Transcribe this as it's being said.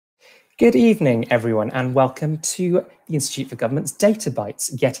Good evening, everyone, and welcome to the Institute for Government's Data Bites,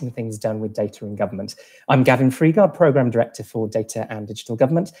 Getting Things Done with Data in Government. I'm Gavin Freegard, Programme Director for Data and Digital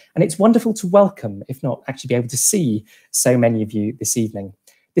Government, and it's wonderful to welcome, if not actually be able to see, so many of you this evening.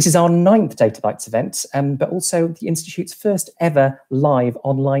 This is our 9th Data Bites event, but also the Institute's first ever live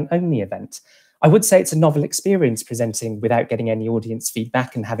online-only event. I would say it's a novel experience presenting without getting any audience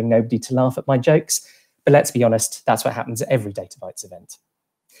feedback and having nobody to laugh at my jokes, but let's be honest, that's what happens at every Data Bites event.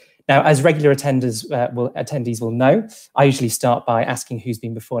 Now, as regular attendees will know, I usually start by asking who's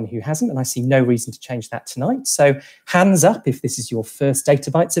been before and who hasn't, and I see no reason to change that tonight. So hands up if this is your first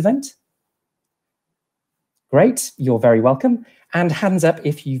Data Bites event. Great, you're very welcome. And hands up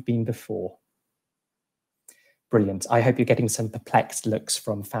if you've been before. Brilliant. I hope you're getting some perplexed looks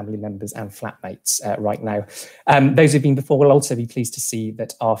from family members and flatmates right now. Those who've been before will also be pleased to see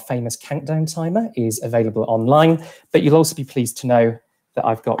that our famous countdown timer is available online, but you'll also be pleased to know that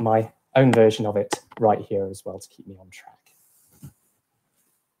I've got my own version of it right here as well to keep me on track.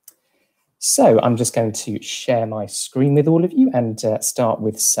 So I'm just going to share my screen with all of you and start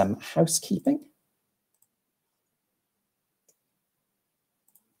with some housekeeping.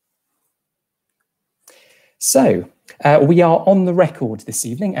 So we are on the record this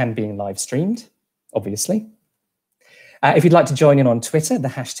evening and being live streamed, obviously. If you'd like to join in on Twitter, the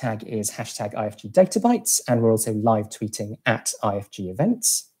hashtag is #IFGDataBites, and we're also live tweeting at IFG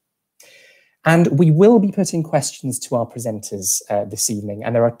Events. And we will be putting questions to our presenters this evening,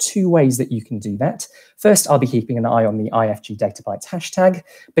 and there are 2 ways that you can do that. First, I'll be keeping an eye on the IFG DataBites hashtag,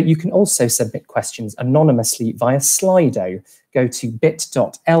 but you can also submit questions anonymously via Slido. Go to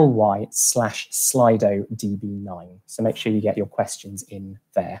bit.ly/SlidoDB9. So make sure you get your questions in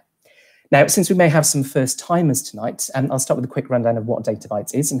there. Now, since we may have some first-timers tonight, I'll start with a quick rundown of what Data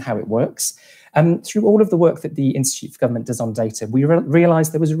Bites is and how it works. Through all of the work that the Institute for Government does on data, we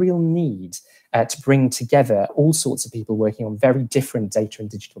realised there was a real need to bring together all sorts of people working on very different data and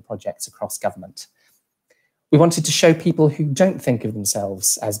digital projects across government. We wanted to show people who don't think of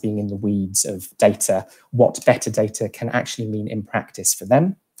themselves as being in the weeds of data what better data can actually mean in practice for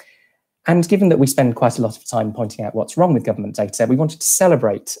them. And given that we spend quite a lot of time pointing out what's wrong with government data, we wanted to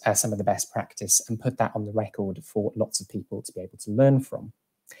celebrate some of the best practice and put that on the record for lots of people to be able to learn from.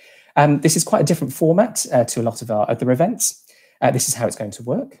 This is quite a different format to a lot of our other events. This is how it's going to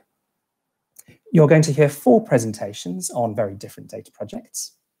work. You're going to hear 4 presentations on very different data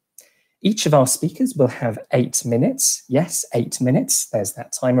projects. Each of our speakers will have 8 minutes. Yes, 8 minutes. There's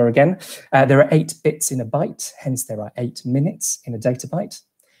that timer again. There are 8 bits in a byte, hence there are 8 minutes in a data byte.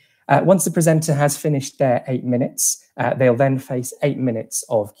 Once the presenter has finished their 8 minutes, they'll then face 8 minutes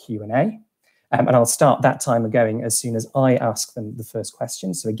of Q&A. And I'll start that timer going as soon as I ask them the first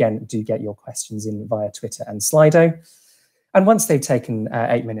question. So again, do get your questions in via Twitter and Slido. And once they've taken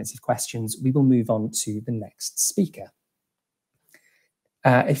 8 minutes of questions, we will move on to the next speaker.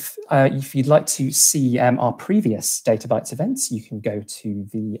 If you'd like to see our previous Data Bites events, you can go to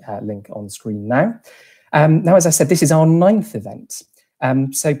the link on screen now. Now, as I said, this is our 9th event.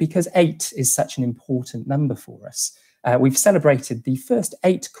 So because 8 is such an important number for us, we've celebrated the first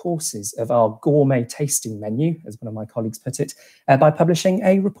 8 courses of our gourmet tasting menu, as one of my colleagues put it, by publishing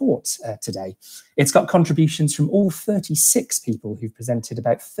a report today. It's got contributions from all 36 people who've presented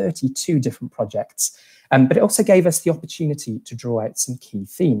about 32 different projects, but it also gave us the opportunity to draw out some key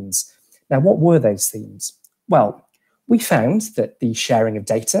themes. Now, what were those themes? Well, we found that the sharing of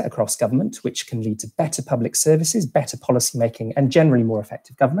data across government, which can lead to better public services, better policy making, and generally more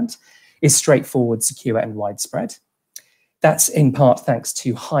effective government, is straightforward, secure, and widespread. That's in part thanks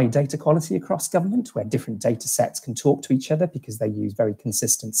to high data quality across government, where different data sets can talk to each other because they use very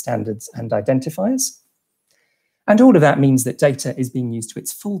consistent standards and identifiers. And all of that means that data is being used to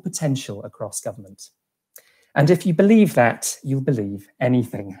its full potential across government. And if you believe that, you'll believe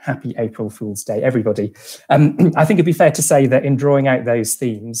anything. Happy April Fool's Day, everybody. I think it'd be fair to say that in drawing out those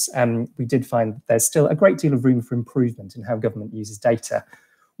themes, we did find there's still a great deal of room for improvement in how government uses data.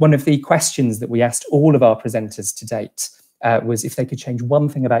 One of the questions that we asked all of our presenters to date was if they could change one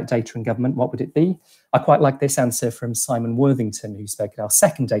thing about data in government, what would it be? I quite like this answer from Simon Worthington, who spoke at our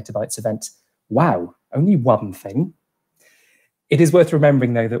 2nd Data Bites event. Wow, only one thing. It is worth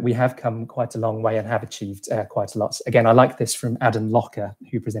remembering, though, that we have come quite a long way and have achieved quite a lot. Again, I like this from Adam Locker,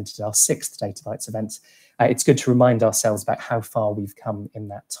 who presented our 6th Data Bites event. It's good to remind ourselves about how far we've come in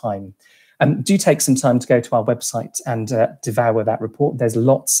that time. Do take some time to go to our website and devour that report. There's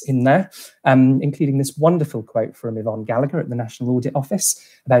lots in there, including this wonderful quote from Yvonne Gallagher at the National Audit Office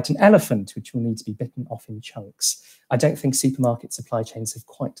about an elephant which will need to be bitten off in chunks. I don't think supermarket supply chains have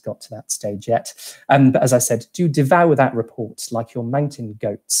quite got to that stage yet. But as I said, do devour that report like your mountain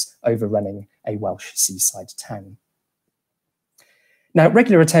goats overrunning a Welsh seaside town. Now,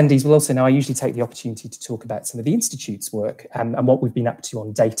 regular attendees will also know I usually take the opportunity to talk about some of the Institute's work and what we've been up to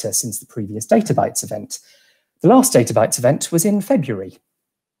on data since the previous DataBytes event. The last DataBytes event was in February.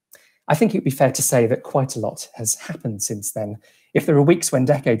 I think it would be fair to say that quite a lot has happened since then. If there are weeks when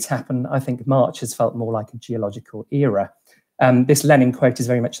decades happen, I think March has felt more like a geological era. This Lenin quote is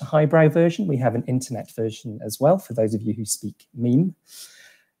very much the highbrow version. We have an internet version as well, for those of you who speak meme.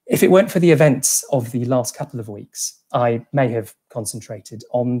 If it weren't for the events of the last couple of weeks, I may have concentrated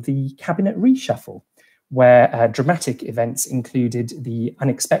on the cabinet reshuffle, where dramatic events included the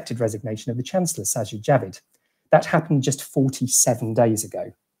unexpected resignation of the Chancellor, Sajid Javid. That happened just 47 days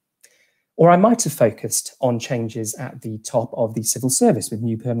ago. Or I might have focused on changes at the top of the civil service with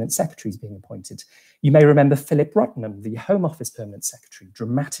new permanent secretaries being appointed. You may remember Philip Rotnam, the Home Office permanent secretary,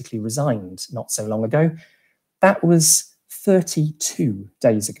 dramatically resigned not so long ago. That was 32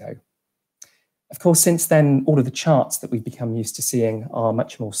 days ago. Of course, since then, all of the charts that we've become used to seeing are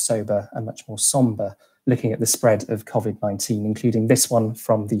much more sober and much more somber, looking at the spread of COVID-19, including this one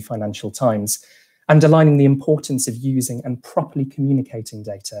from the Financial Times, underlining the importance of using and properly communicating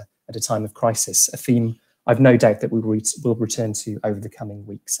data at a time of crisis, a theme I've no doubt that we will return to over the coming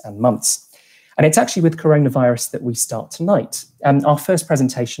weeks and months. And it's actually with coronavirus that we start tonight. Our first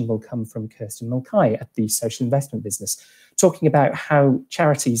presentation will come from Kirsten Mulcahy at the Social Investment Business, talking about how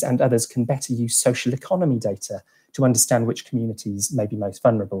charities and others can better use social economy data to understand which communities may be most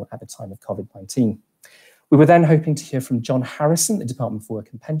vulnerable at the time of COVID-19. We were then hoping to hear from John Harrison, the Department for Work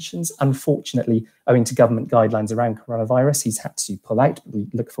and Pensions. Unfortunately, owing to government guidelines around coronavirus, he's had to pull out, but we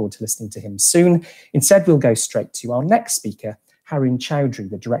look forward to listening to him soon. Instead, we'll go straight to our next speaker, Haroon Chowdry,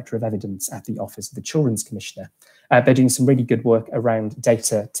 the Director of Evidence at the Office of the Children's Commissioner. They're doing some really good work around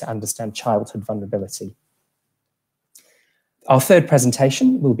data to understand childhood vulnerability. Our third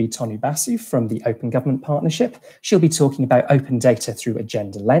presentation will be Tonu Basu from the Open Government Partnership. She'll be talking about open data through a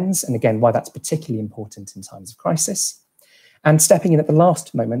gender lens, and again, why that's particularly important in times of crisis. And stepping in at the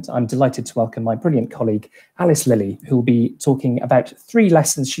last moment, I'm delighted to welcome my brilliant colleague, Alice Lilly, who will be talking about 3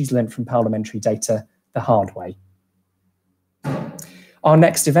 lessons she's learned from parliamentary data the hard way. Our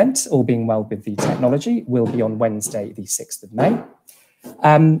next event, all being well with the technology, will be on Wednesday, the 6th of May.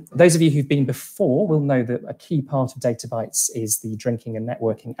 Those of you who've been before will know that a key part of DataBytes is the drinking and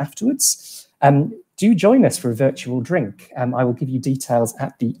networking afterwards. Do join us for a virtual drink. I will give you details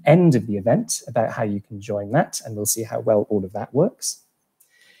at the end of the event about how you can join that, and we'll see how well all of that works.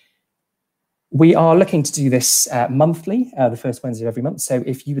 We are looking to do this monthly, the first Wednesday of every month. So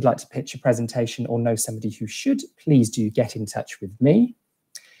if you would like to pitch a presentation or know somebody who should, please do get in touch with me.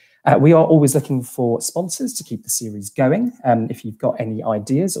 We are always looking for sponsors to keep the series going. If you've got any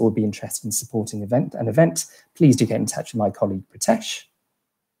ideas or would be interested in supporting an event, please do get in touch with my colleague Pritesh.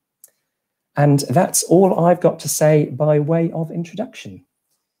 And that's all I've got to say by way of introduction.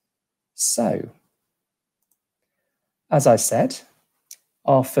 So, as I said,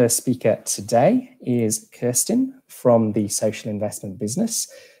 our first speaker today is Kirsten from the Social Investment Business.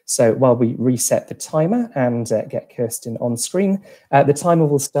 So while we reset the timer and get Kirsten on screen, the timer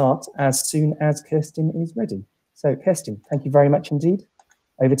will start as soon as Kirsten is ready. So Kirsten, thank you very much indeed.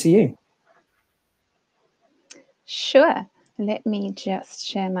 Over to you. Sure. Let me just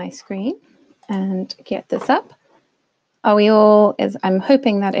share my screen and get this up. Are we all, I'm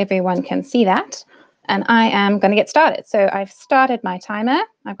hoping that everyone can see that. And I am going to get started. So I've started my timer.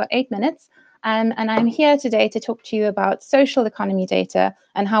 I've got 8 minutes. And I'm here today to talk to you about social economy data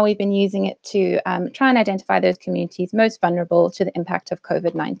and how we've been using it to try and identify those communities most vulnerable to the impact of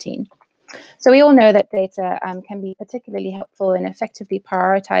COVID-19. So we all know that data can be particularly helpful in effectively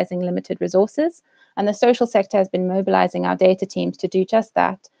prioritizing limited resources. And the social sector has been mobilizing our data teams to do just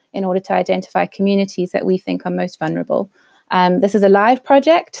that in order to identify communities that we think are most vulnerable. This is a live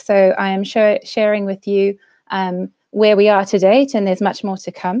project, so I am sharing with you where we are to date, and there's much more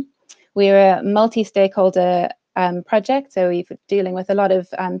to come. We're a multi-stakeholder project, so we're dealing with a lot of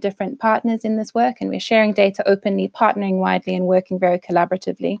different partners in this work, and we're sharing data openly, partnering widely, and working very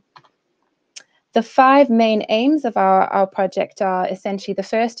collaboratively. The 5 main aims of our project are essentially, the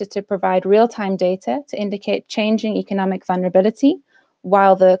first is to provide real-time data to indicate changing economic vulnerability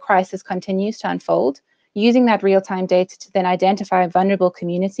while the crisis continues to unfold, using that real-time data to then identify vulnerable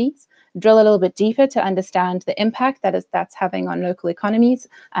communities drill a little bit deeper to understand the impact that's having on local economies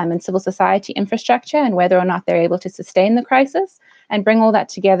and civil society infrastructure, and whether or not they're able to sustain the crisis, and bring all that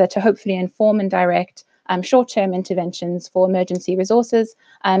together to hopefully inform and direct short-term interventions for emergency resources,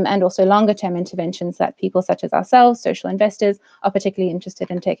 and also longer-term interventions that people such as ourselves, social investors, are particularly interested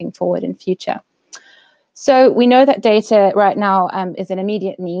in taking forward in future. So we know that data right now is an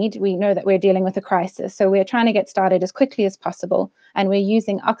immediate need. We know that we're dealing with a crisis. So we're trying to get started as quickly as possible. And we're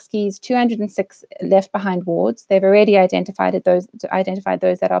using Oxkey's 206 left behind wards. They've already identified those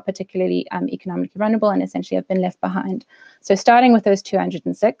that are particularly economically vulnerable and essentially have been left behind. So starting with those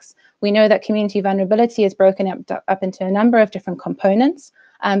 206, we know that community vulnerability is broken up into a number of different components,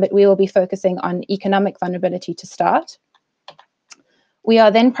 but we will be focusing on economic vulnerability to start. We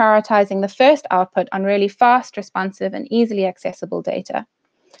are then prioritizing the first output on really fast, responsive, and easily accessible data.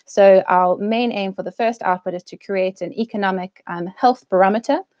 So our main aim for the first output is to create an economic health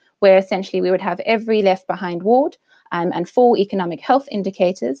barometer, where essentially we would have every left behind ward and 4 economic health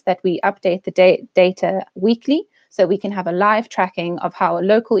indicators that we update the data weekly, so we can have a live tracking of how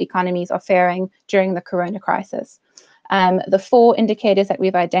local economies are faring during the corona crisis. The 4 indicators that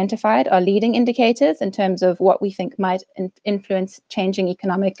we've identified are leading indicators in terms of what we think might influence changing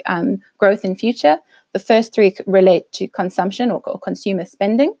economic growth in future. The first 3 relate to consumption or consumer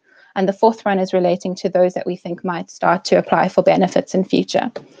spending, and the 4th one is relating to those that we think might start to apply for benefits in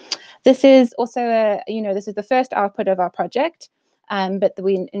future. This is also this is the first output of our project. But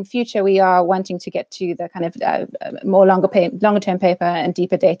in future, we are wanting to get to the kind of more longer-term paper and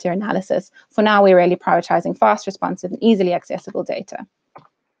deeper data analysis. For now, we're really prioritizing fast, responsive, and easily accessible data.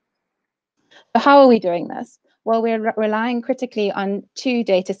 So how are we doing this? Well, we're relying critically on 2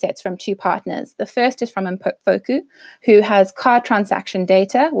 data sets from 2 partners. The first is from Mpoku, who has card transaction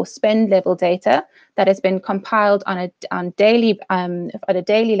data or spend level data that has been compiled on a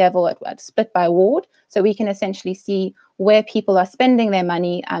daily level split by ward. So we can essentially see where people are spending their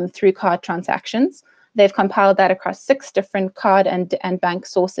money through card transactions. They've compiled that across 6 different card and bank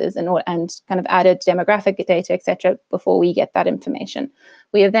sources and kind of added demographic data, etc., before we get that information.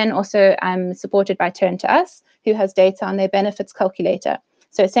 We are then also supported by Turn to Us, who has data on their benefits calculator.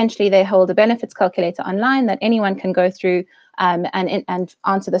 So essentially, they hold a benefits calculator online that anyone can go through and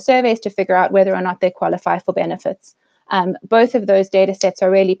answer the surveys to figure out whether or not they qualify for benefits. Both of those data sets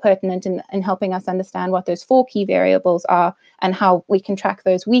are really pertinent in helping us understand what those 4 key variables are and how we can track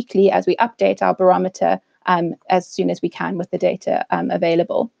those weekly as we update our barometer as soon as we can with the data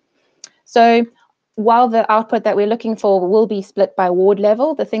available. So while the output that we're looking for will be split by ward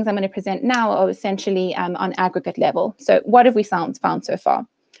level, the things I'm going to present now are essentially on aggregate level. So what have we found so far?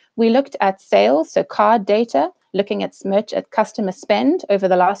 We looked at sales, so card data, looking at customer spend over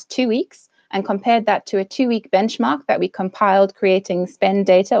the last 2 weeks, and compared that to a 2-week benchmark that we compiled creating spend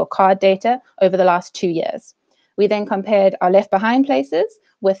data or card data over the last 2 years. We then compared our left behind places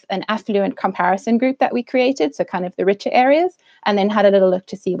with an affluent comparison group that we created, so kind of the richer areas, and then had a little look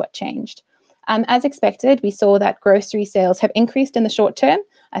to see what changed. As expected, we saw that grocery sales have increased in the short term.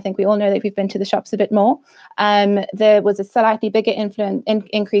 I think we all know that we've been to the shops a bit more. There was a slightly bigger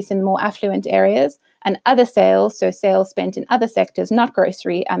increase in more affluent areas, and other sales, so sales spent in other sectors, not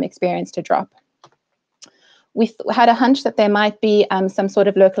grocery, experienced a drop. We had a hunch that there might be some sort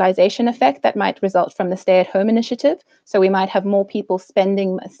of localization effect that might result from the stay-at-home initiative. So we might have more people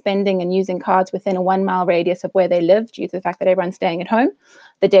spending and using cards within a 1-mile radius of where they live due to the fact that everyone's staying at home.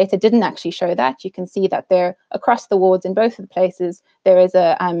 The data didn't actually show that. You can see that there, across the wards in both of the places, there is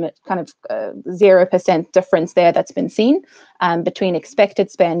a kind of 0% difference there that's been seen between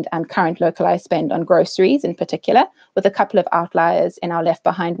expected spend and current localized spend on groceries in particular, with a couple of outliers in our left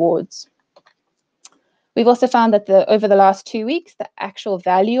behind wards. We've also found that over the last 2 weeks, the actual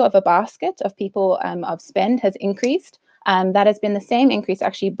value of a basket of people of spend has increased. That has been the same increase,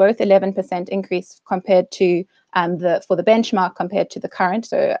 actually both 11% increase compared to for the benchmark compared to the current.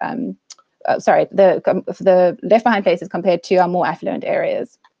 So the left behind places compared to our more affluent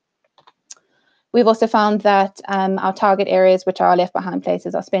areas. We've also found that our target areas, which are left behind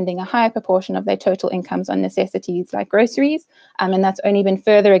places, are spending a higher proportion of their total incomes on necessities like groceries. And that's only been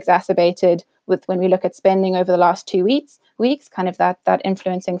further exacerbated with when we look at spending over the last 2 weeks, kind of that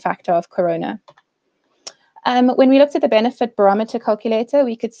influencing factor of corona. When we looked at the benefit barometer calculator,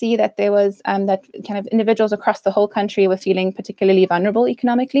 we could see that there was that kind of individuals across the whole country were feeling particularly vulnerable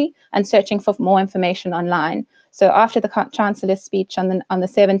economically and searching for more information online. So after the Chancellor's speech on the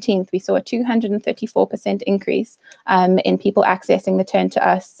 17th, we saw a 234% increase in people accessing the Turn to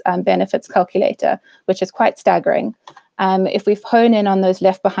Us benefits calculator, which is quite staggering. If we hone in on those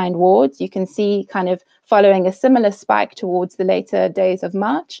left behind wards, you can see kind of following a similar spike towards the later days of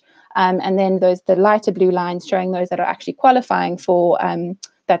March. And then the lighter blue lines showing those that are actually qualifying for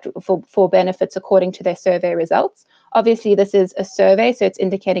benefits according to their survey results. Obviously, this is a survey, so it's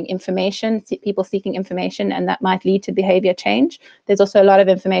indicating information, people seeking information, and that might lead to behavior change. There's also a lot of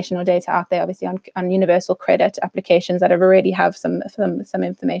information or data out there, obviously, on universal credit applications that already have some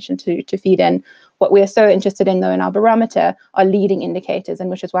information to feed in. What we're so interested in, though, in our barometer are leading indicators, and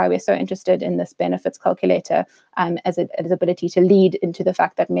which is why we're so interested in this benefits calculator as its ability to lead into the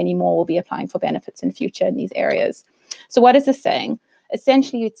fact that many more will be applying for benefits in future in these areas. So what is this saying?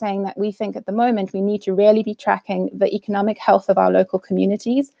 Essentially, it's saying that we think at the moment we need to really be tracking the economic health of our local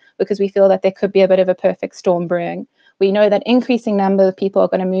communities, because we feel that there could be a bit of a perfect storm brewing. We know that increasing number of people are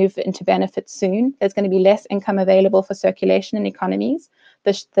going to move into benefits soon. There's going to be less income available for circulation in economies.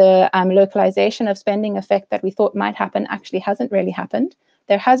 The localization of spending effect that we thought might happen actually hasn't really happened.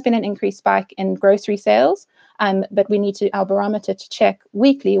 There has been an increased spike in grocery sales, but we need our barometer to check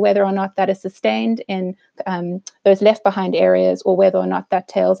weekly whether or not that is sustained in those left behind areas, or whether or not that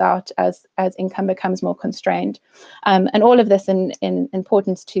tails out as income becomes more constrained. And all of this in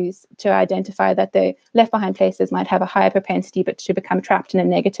importance to identify that the left behind places might have a higher propensity but to become trapped in a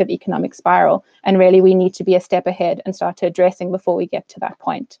negative economic spiral. And really we need to be a step ahead and start addressing before we get to that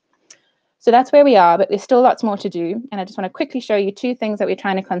point. So that's where we are, but there's still lots more to do. And I just want to quickly show you two things that we're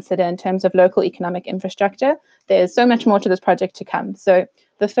trying to consider in terms of local economic infrastructure. There's so much more to this project to come. So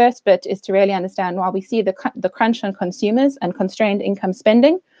the first bit is to really understand, while we see the crunch on consumers and constrained income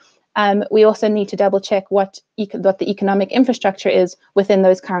spending, we also need to double check what the economic infrastructure is within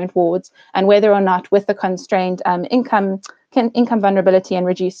those current wards, and whether or not with the constrained income vulnerability and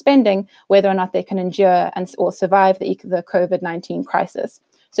reduced spending, whether or not they can endure or survive the COVID-19 crisis.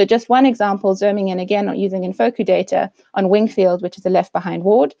 So just one example, zooming in again, using Infoku data on Wingfield, which is a left behind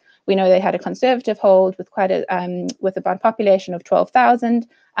ward. We know they had a conservative hold with with about a population of 12,000,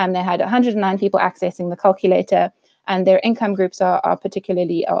 and they had 109 people accessing the calculator, and their income groups are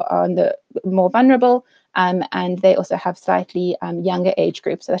particularly on the more vulnerable, and they also have slightly younger age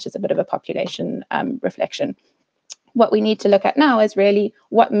groups. So that's just a bit of a population reflection. What we need to look at now is really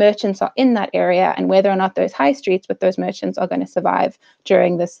what merchants are in that area, and whether or not those high streets with those merchants are going to survive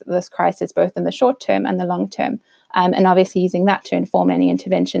during this crisis, both in the short term and the long term. And obviously using that to inform any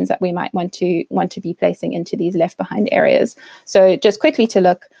interventions that we might want to be placing into these left behind areas. So just quickly to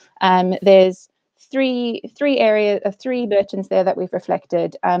look, there's three merchants there that we've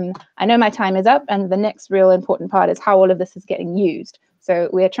reflected. I know my time is up, and the next real important part is how all of this is getting used. So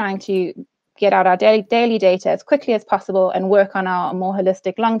we're trying to get out our daily data as quickly as possible and work on our more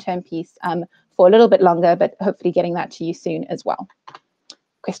holistic long-term piece for a little bit longer, but hopefully getting that to you soon as well.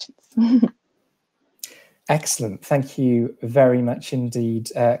 Questions? Excellent. Thank you very much indeed,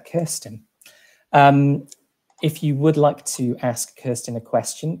 Kirsten. If you would like to ask Kirsten a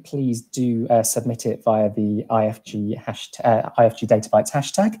question, please do submit it via the IFG DataBytes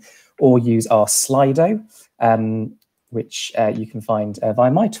hashtag, or use our Slido, which you can find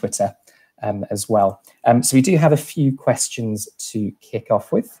via my Twitter as well. So we do have a few questions to kick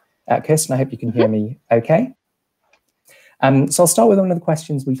off with. Kirsten, I hope you can hear me okay. So I'll start with one of the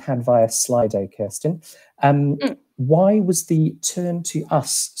questions we've had via Slido, Kirsten. Why was the turn to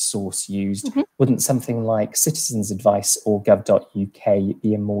us source used? Wouldn't something like Citizens Advice or gov.uk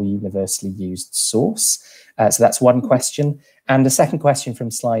be a more universally used source? So that's one question. And the second question from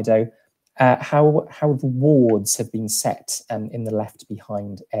Slido, how the wards have been set in the left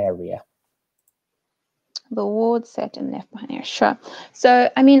behind area? The ward set and left behind here, sure. So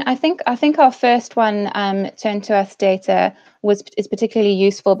I mean, I think our first one, turn to us data, is particularly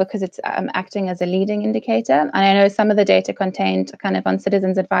useful because it's acting as a leading indicator. And I know some of the data contained kind of on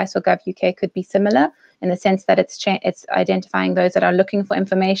Citizens Advice or gov.uk could be similar in the sense that it's identifying those that are looking for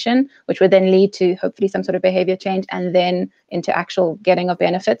information, which would then lead to hopefully some sort of behavior change and then into actual getting of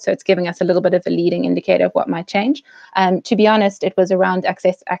benefits. So it's giving us a little bit of a leading indicator of what might change. To be honest, it was around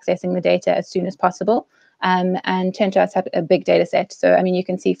accessing the data as soon as possible. And Turn to Us had a big data set. So, I mean, you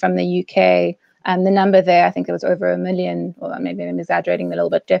can see from the UK, the number there, I think it was over 1 million, or maybe I'm exaggerating a little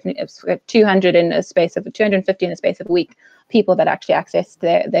bit, definitely it was 250 in the space of a week, people that actually accessed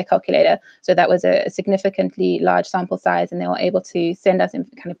their calculator. So that was a significantly large sample size, and they were able to send us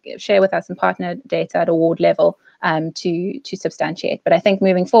and kind of share with us some partner data at a ward level to substantiate. But I think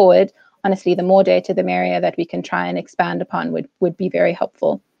moving forward, honestly, the more data, the merrier that we can try and expand upon would be very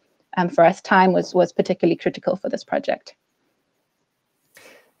helpful. For us, time was particularly critical for this project.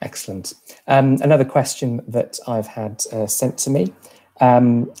 Excellent. Another question that I've had sent to me.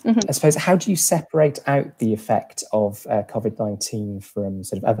 I suppose, how do you separate out the effect of COVID-19 from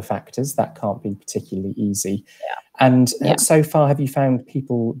sort of other factors? That can't be particularly easy. Yeah. And so far, have you found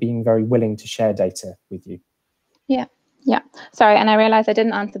people being very willing to share data with you? Yeah. Sorry, and I realized I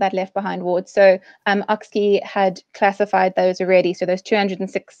didn't answer that left behind wards. So Oxkey had classified those already. So those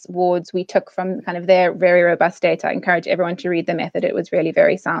 206 wards we took from kind of their very robust data. I encourage everyone to read the method. It was really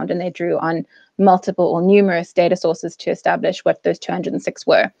very sound, and they drew on multiple or numerous data sources to establish what those 206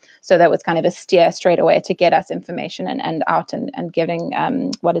 were. So that was kind of a steer straight away to get us information and out and giving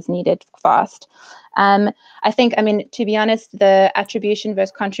what is needed fast. I think, I mean, to be honest, the attribution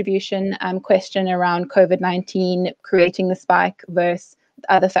versus contribution question around COVID-19 creating the spike versus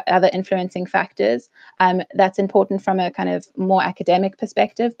other influencing factors, that's important from a kind of more academic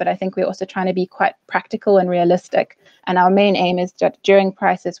perspective, but I think we're also trying to be quite practical and realistic. And our main aim is that during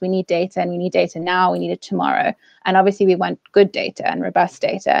crisis, we need data, and we need data now, we need it tomorrow. And obviously we want good data and robust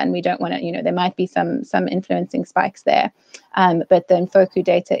data, and we don't want to, you know, there might be some influencing spikes there. But the Infoku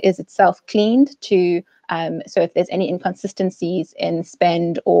data is itself cleaned to, so if there's any inconsistencies in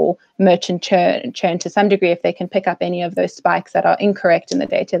spend or merchant churn to some degree, if they can pick up any of those spikes that are incorrect in the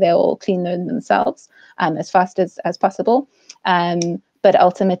data, they'll all clean them themselves as fast as possible. But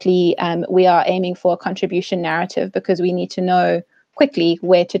ultimately, we are aiming for a contribution narrative because we need to know quickly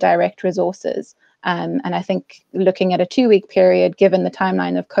where to direct resources. And I think looking at a 2-week period, given the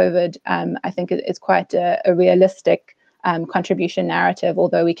timeline of COVID, I think it's quite a realistic contribution narrative,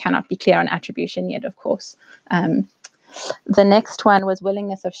 although we cannot be clear on attribution yet, of course. The next one was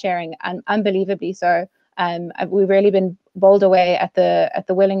willingness of sharing, and unbelievably so. We've really been bowled away at the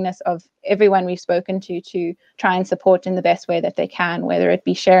willingness of everyone we've spoken to try and support in the best way that they can, whether it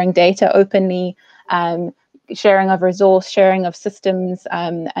be sharing data openly, sharing of resource, sharing of systems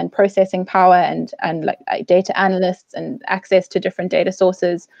and processing power, and like data analysts and access to different data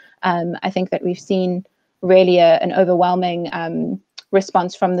sources. I think that we've seen really an overwhelming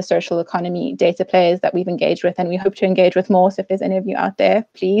response from the social economy data players that we've engaged with, and we hope to engage with more. So if there's any of you out there,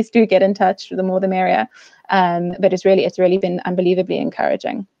 please do get in touch. The more the merrier. But it's really been unbelievably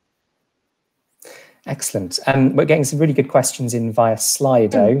encouraging. Excellent. We're getting some really good questions in via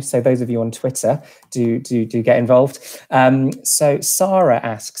Slido. So those of you on Twitter, do get involved. So Sarah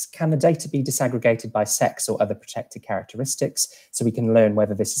asks, can the data be disaggregated by sex or other protected characteristics so we can learn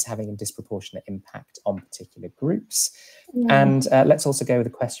whether this is having a disproportionate impact on particular groups? And let's also go with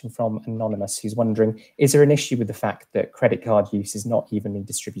a question from Anonymous, who's wondering, is there an issue with the fact that credit card use is not evenly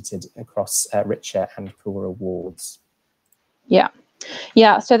distributed across richer and poorer wards?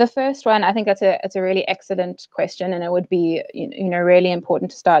 Yeah, so the first one, I think it's a really excellent question, and it would be really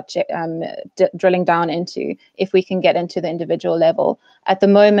important to start drilling down into if we can get into the individual level. At the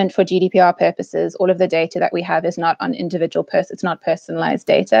moment, for GDPR purposes, all of the data that we have is not on individual it's not personalized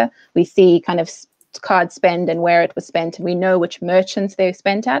data. We see kind of card spend and where it was spent, and we know which merchants they've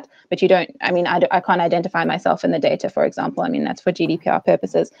spent at, but you don't, I mean, I can't identify myself in the data, for example. I mean, that's for GDPR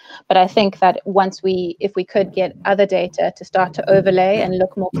purposes. But I think that if we could get other data to start to overlay and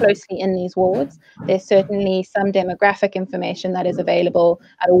look more closely in these wards, there's certainly some demographic information that is available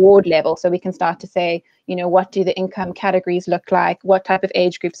at a ward level. So we can start to say, what do the income categories look like? What type of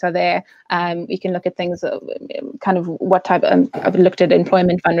age groups are there? We can look at things, kind of what type, I've looked at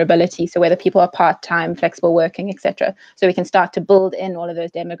employment vulnerability, so whether people are part-time, flexible working, etc. So we can start to build in all of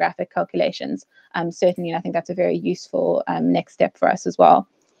those demographic calculations. Certainly, I think that's a very useful next step for us as well.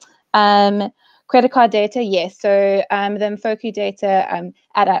 Credit card data, yes. So the Infoku data,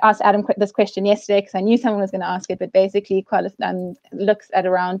 I asked Adam this question yesterday because I knew someone was going to ask it, but basically looks at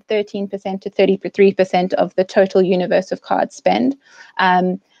around 13% to 33% of the total universe of card spend.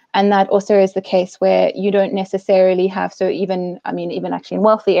 And that also is the case where you don't necessarily have, so even actually in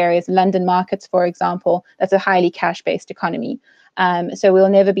wealthy areas, London markets, for example, that's a highly cash-based economy. So we'll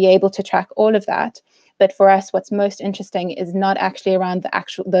never be able to track all of that. But for us, what's most interesting is not actually around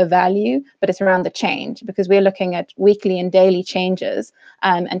the value, but it's around the change, because we're looking at weekly and daily changes,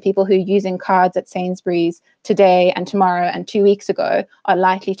 and people who are using cards at Sainsbury's today and tomorrow and 2 weeks ago are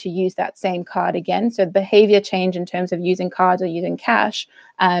likely to use that same card again. So the behavior change in terms of using cards or using cash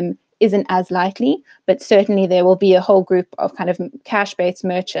isn't as likely, but certainly there will be a whole group of kind of cash-based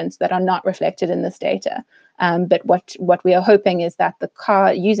merchants that are not reflected in this data. But what we are hoping is that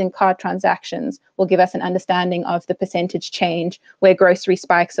using card transactions will give us an understanding of the percentage change, where grocery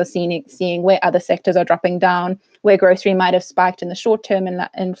spikes are seeing where other sectors are dropping down, where grocery might have spiked in the short term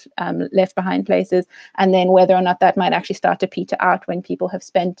and left behind places, and then whether or not that might actually start to peter out when people have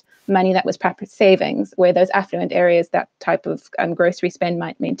spent money that was perhaps savings, where those affluent areas, that type of grocery spend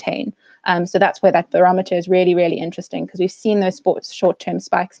might maintain. So that's where that barometer is really, really interesting, because we've seen those short-term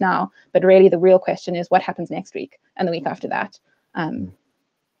spikes now, but really the real question is what happens next week and the week after that.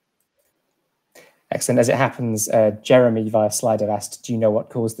 Excellent. As it happens, Jeremy via Slido asked, do you know what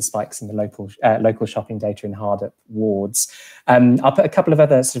caused the spikes in the local shopping data in hard-up wards? I'll put a couple of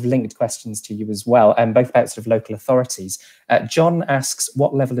other sort of linked questions to you as well, both about sort of local authorities. John asks,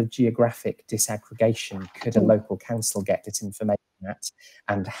 what level of geographic disaggregation could a local council get its information at,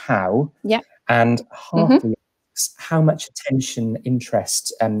 and how? Yeah. And Hartley asks, how much attention,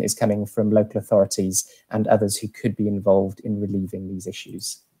 interest is coming from local authorities and others who could be involved in relieving these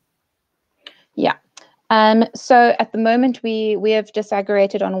issues? Yeah. So at the moment, we have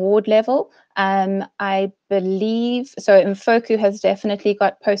disaggregated on ward level. I believe, so Mfoku has definitely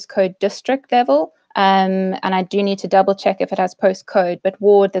got postcode district level. And I do need to double check if it has postcode, but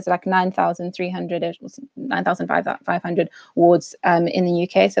ward, there's like 9,300, 9,500 wards in the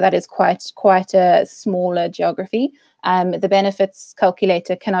UK. So that is quite a smaller geography. The benefits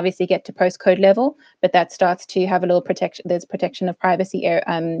calculator can obviously get to postcode level, but that starts to have a little protection. There's protection of privacy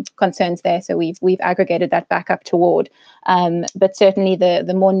concerns there. So we've aggregated that back up to ward. But certainly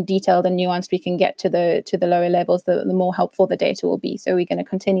the more detailed and nuanced we can get to the lower levels, the more helpful the data will be. So we're going to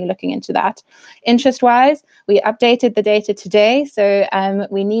continue looking into that. Interest-wise, we updated the data today. So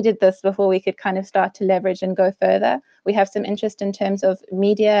we needed this before we could kind of start to leverage and go further. We have some interest in terms of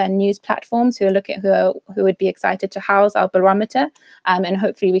media and news platforms who would be excited to house our barometer, and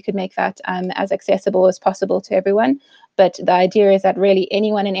hopefully we could make that as accessible as possible to everyone. But the idea is that really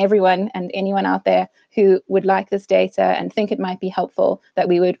anyone and everyone and anyone out there who would like this data and think it might be helpful, that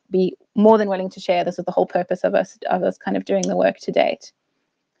we would be more than willing to share. This is the whole purpose of us kind of doing the work to date.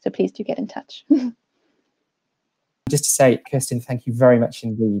 So please do get in touch. Just to say, Kirsten, thank you very much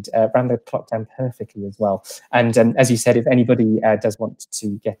indeed. Ran the clock down perfectly as well. And as you said, if anybody does want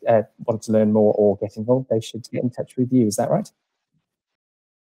to learn more or get involved, they should get in touch with you. Is that right?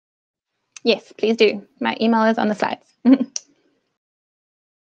 Yes, please do. My email is on the slides.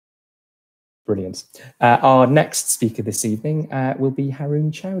 Brilliant. Our next speaker this evening will be Haroon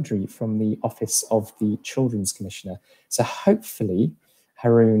Chowdry from the Office of the Children's Commissioner. So hopefully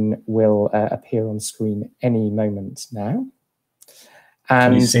Haroon will appear on screen any moment now.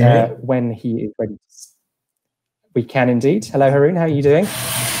 And can you see me? When he is ready, we can indeed. Hello, Haroon. How are you doing?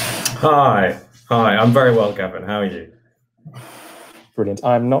 Hi. I'm very well, Gavin. How are you? Brilliant.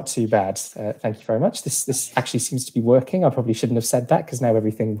 I'm not too bad. Thank you very much. This actually seems to be working. I probably shouldn't have said that, because now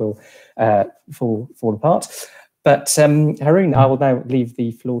everything will fall apart. But Haroon, I will now leave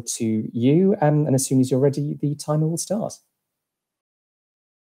the floor to you. And as soon as you're ready, the timer will start.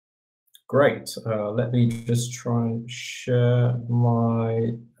 Great. Let me just try and share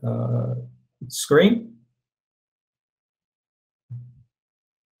my screen.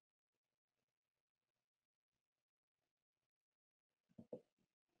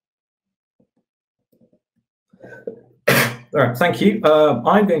 All right, thank you.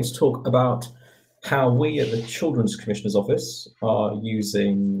 I'm going to talk about how we at the Children's Commissioner's Office are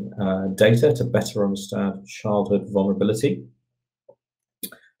using data to better understand childhood vulnerability.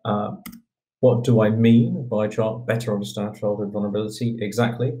 What do I mean by better understand childhood vulnerability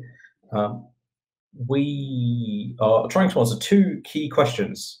exactly? We are trying to answer two key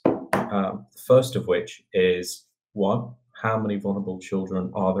questions. The first of which is, one, how many vulnerable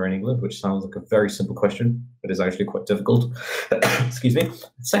children are there in England? Which sounds like a very simple question, but is actually quite difficult. Excuse me. The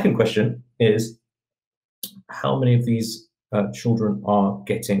second question is, how many of these children are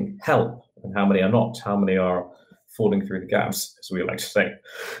getting help, and how many are not? How many are falling through the gaps, as we like to say?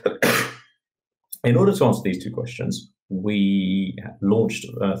 In order to answer these two questions, we launched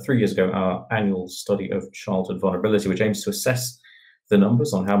 3 years ago our annual study of childhood vulnerability, which aims to assess the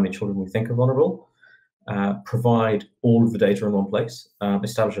numbers on how many children we think are vulnerable, provide all of the data in one place,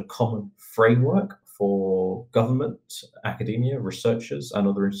 establish a common framework for government, academia, researchers, and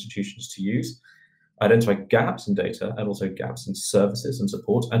other institutions to use, identify gaps in data and also gaps in services and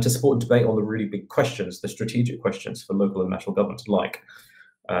support, and to support debate on the really big questions, the strategic questions for local and national government, like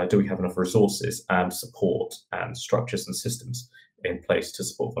do we have enough resources and support and structures and systems in place to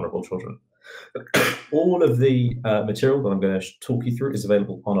support vulnerable children? All of the material that I'm going to talk you through is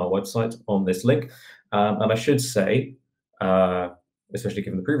available on our website on this link. And I should say, especially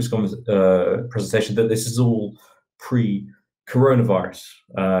given the previous presentation, that this is all pre-coronavirus.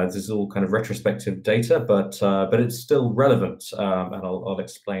 This is all kind of retrospective data, but it's still relevant, and I'll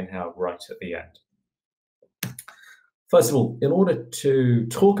explain how right at the end. First of all, in order to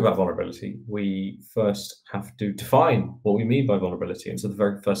talk about vulnerability, we first have to define what we mean by vulnerability. And so the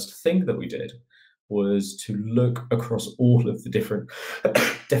very first thing that we did was to look across all of the different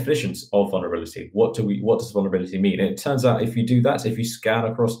definitions of vulnerability. What does vulnerability mean? And it turns out if you do that, if you scan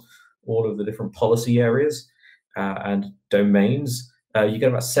across all of the different policy areas and domains, you get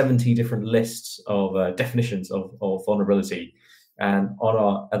about 70 different lists of definitions of vulnerability. And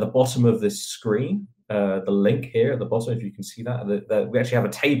at the bottom of this screen, the link here at the bottom, if you can see that, we actually have a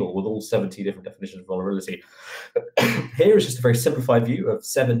table with all 70 different definitions of vulnerability. Here is just a very simplified view of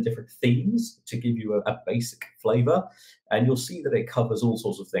 7 different themes to give you a basic flavor. And you'll see that it covers all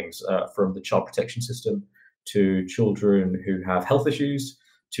sorts of things, from the child protection system to children who have health issues,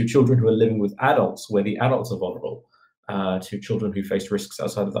 to children who are living with adults where the adults are vulnerable, to children who face risks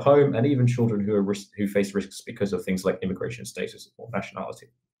outside of the home, and even children who face risks because of things like immigration status or nationality.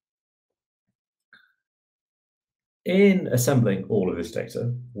 In assembling all of this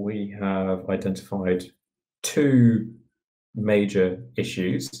data, we have identified 2 major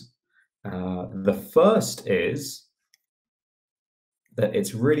issues. The first is that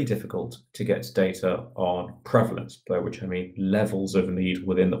it's really difficult to get data on prevalence, by which I mean levels of need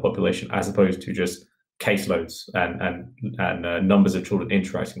within the population, as opposed to just caseloads and numbers of children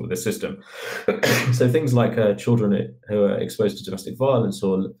interacting with the system. So things like children who are exposed to domestic violence,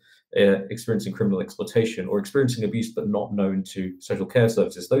 or experiencing criminal exploitation, or experiencing abuse but not known to social care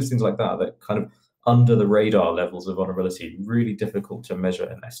services, those things like that, that kind of under the radar levels of vulnerability, really difficult to measure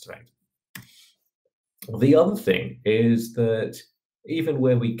and estimate. The other thing is that even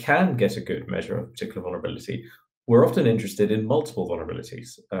where we can get a good measure of particular vulnerability, we're often interested in multiple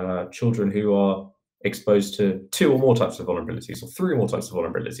vulnerabilities. Children who are exposed to 2 or more types of vulnerabilities, or 3 or more types of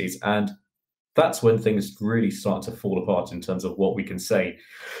vulnerabilities, and that's when things really start to fall apart in terms of what we can say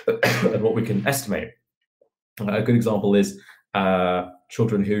and what we can estimate. A good example is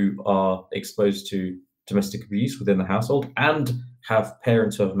children who are exposed to domestic abuse within the household and have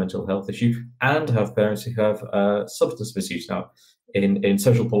parents who have a mental health issue and have parents who have substance misuse. Now, in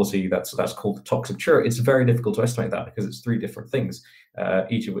social policy, that's called the toxic trio. It's very difficult to estimate that because it's 3 different things,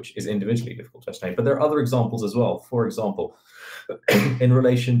 each of which is individually difficult to estimate. But there are other examples as well. For example, in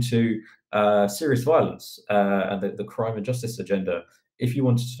relation to serious violence and the crime and justice agenda, if you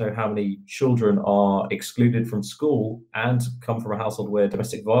wanted to know how many children are excluded from school and come from a household where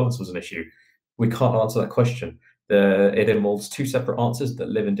domestic violence was an issue, we can't answer that question. It involves 2 separate answers that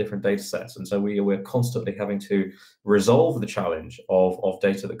live in different data sets. And so we're constantly having to resolve the challenge of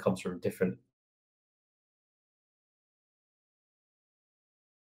data that comes from different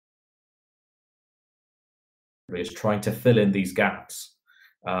is trying to fill in these gaps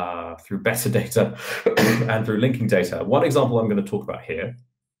through better data and through linking data. One example I'm going to talk about here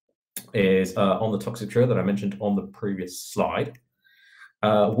is on the toxic trio that I mentioned on the previous slide.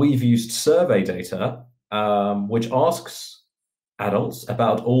 We've used survey data which asks adults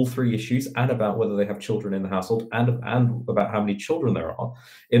about all 3 issues and about whether they have children in the household and about how many children there are,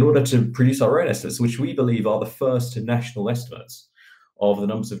 in order to produce our own estimates, which we believe are the first national estimates of the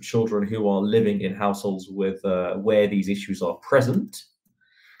numbers of children who are living in households with where these issues are present.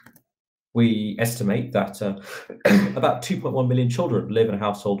 We estimate that about 2.1 million children live in a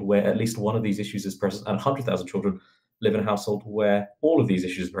household where at least one of these issues is present, and 100,000 children live in a household where all of these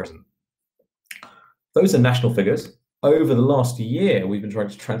issues are present. Those are national figures. Over the last year, we've been trying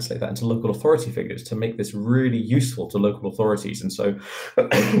to translate that into local authority figures to make this really useful to local authorities. And so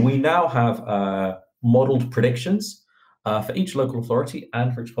we now have modeled predictions for each local authority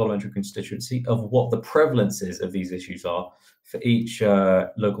and for each parliamentary constituency of what the prevalences of these issues are for each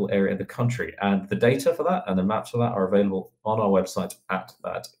local area in the country. And the data for that and the maps for that are available on our website at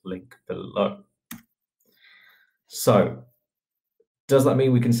that link below. So does that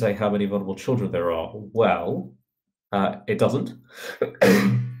mean we can say how many vulnerable children there are? Well, it doesn't.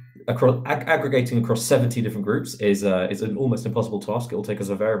 Aggregating across 70 different groups is an almost impossible task. It will take us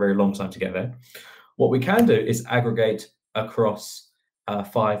a very, very long time to get there. What we can do is aggregate across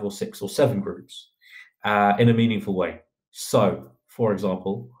 5 or 6 or 7 groups in a meaningful way. So, for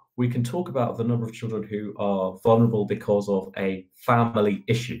example, we can talk about the number of children who are vulnerable because of a family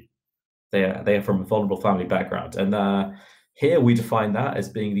issue. They are from a vulnerable family background, and here we define that as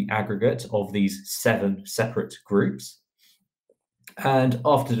being the aggregate of these 7 separate groups. And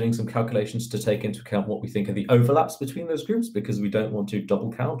after doing some calculations to take into account what we think are the overlaps between those groups, because we don't want to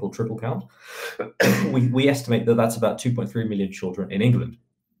double count or triple count, we estimate that that's about 2.3 million children in England,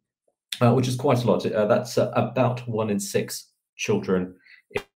 which is quite a lot. That's about 1 in 6 children.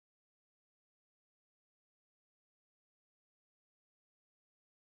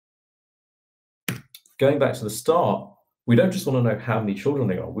 Going back to the start we don't just want to know how many children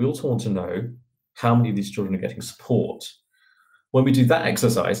they are, we also want to know how many of these children are getting support. When we do that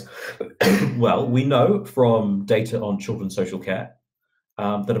exercise, well, we know from data on children's social care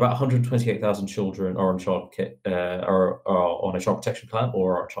that about 128,000 children are on are on a child protection plan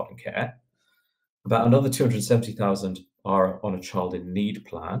or are child in care. About another 270,000 are on a child in need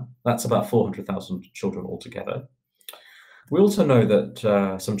plan. That's about 400,000 children altogether. We also know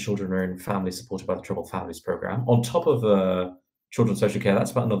that some children are in families supported by the Troubled Families Programme. On top of children's social care,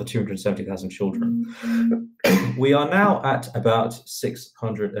 that's about another 270,000 children. We are now at about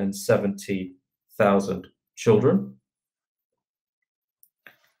 670,000 children.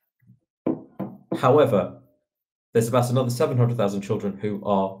 However, there's about another 700,000 children who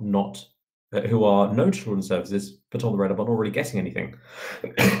are not, who are no children's services put on the radar but not already getting anything.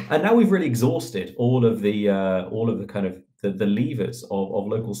 And now we've really exhausted all of the kind of the levers of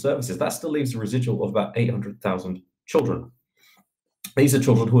local services. That still leaves a residual of about 800,000 children. These are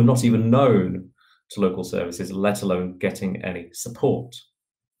children who are not even known to local services, let alone getting any support.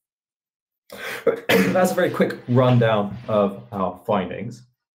 That's a very quick rundown of our findings.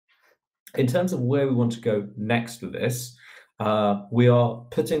 In terms of where we want to go next with this, we are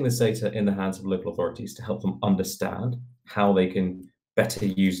putting this data in the hands of local authorities to help them understand how they can better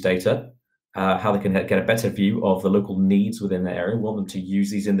use data, how they can get a better view of the local needs within their area. We want them to use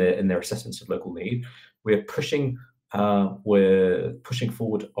these in their assessments of local need. We're pushing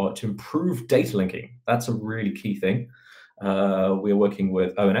forward to improve data linking. That's a really key thing. We are working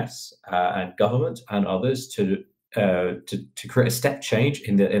with ONS and government and others to create a step change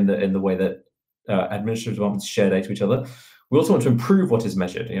in the way that administrative departments share data with each other. We also want to improve what is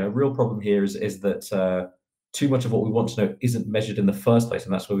measured. You know, a real problem here is that too much of what we want to know isn't measured in the first place,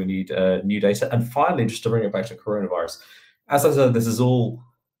 and that's where we need new data. And finally, just to bring it back to coronavirus, as I said, this is all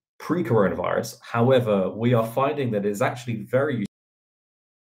pre-coronavirus. However, we are finding that it is actually very useful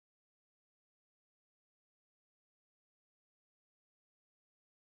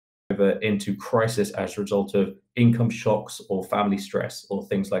into crisis as a result of income shocks or family stress or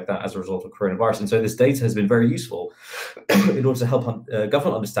things like that as a result of coronavirus. And so this data has been very useful in order to help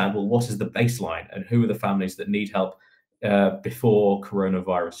government understand, well, what is the baseline and who are the families that need help before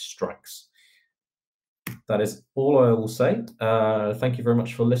coronavirus strikes. That is all I will say. Thank you very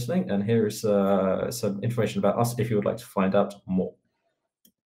much for listening. And here is some information about us if you would like to find out more.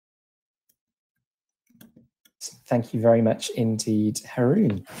 Thank you very much indeed,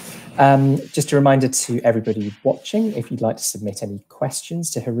 Haroon. Just a reminder to everybody watching, if you'd like to submit any questions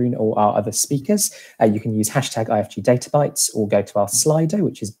to Haroon or our other speakers, you can use hashtag IFG or go to our Slido,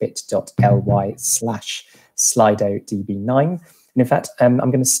 which is bit.ly/SlidoDB9. And in fact, I'm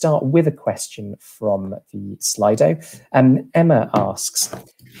going to start with a question from the Slido. Emma asks,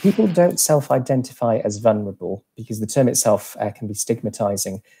 people don't self-identify as vulnerable because the term itself can be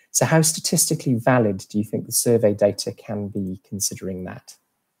stigmatizing. So how statistically valid do you think the survey data can be considering that?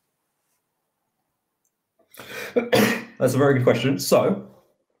 That's a very good question. So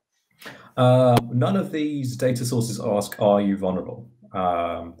none of these data sources ask, are you vulnerable?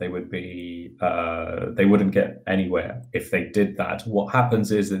 They wouldn't get anywhere if they did that. What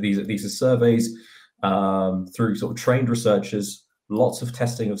happens is that these are surveys through sort of trained researchers, lots of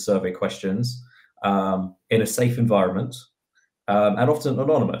testing of survey questions in a safe environment, and often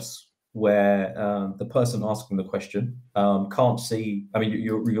anonymous, where the person asking the question can't see. I mean,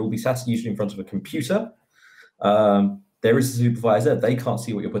 you'll be sat usually in front of a computer. There is a supervisor. They can't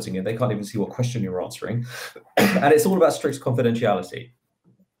see what you're putting in. They can't even see what question you're answering. And it's all about strict confidentiality.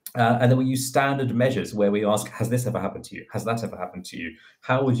 And then we use standard measures where we ask, has this ever happened to you? Has that ever happened to you?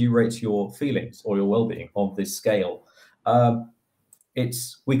 How would you rate your feelings or your well-being on this scale?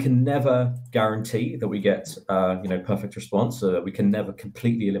 We can never guarantee that we get perfect response. We can never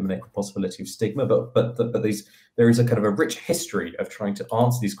completely eliminate the possibility of stigma, but there is a kind of a rich history of trying to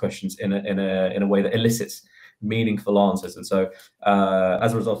answer these questions in a way that elicits meaningful answers. And so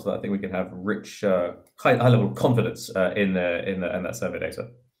as a result of that, I think we can have rich high level of confidence in that survey data.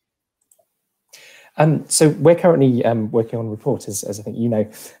 So we're currently working on a report, as I think you know,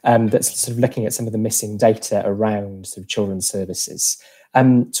 that's sort of looking at some of the missing data around sort of children's services.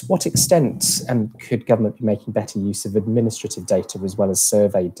 To what extent could government be making better use of administrative data as well as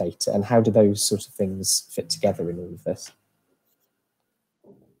survey data, and how do those sort of things fit together in all of this?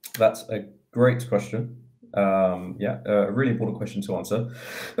 That's a great question. A really important question to answer.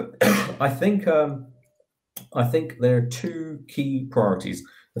 I think there are two key priorities.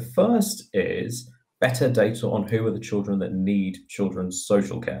 The first is better data on who are the children that need children's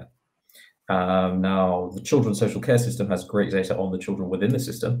social care. Now, the children's social care system has great data on the children within the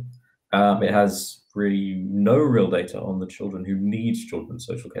system. It has really no real data on the children who need children's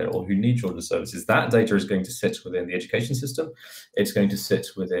social care or who need children's services. That data is going to sit within the education system. It's going to sit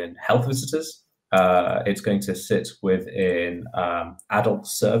within health visitors. It's going to sit within adult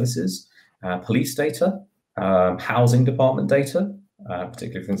services, police data, housing department data,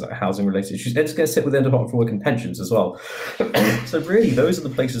 particularly things like housing related issues. It's going to sit within the Department for Work and Pensions as well. So really, those are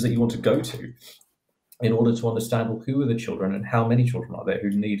the places that you want to go to in order to understand, well, who are the children and how many children are there who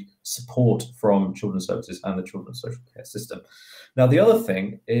need support from children's services and the children's social care system. Now, the other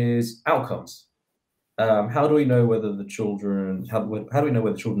thing is outcomes. How do we know whether the children, how do we know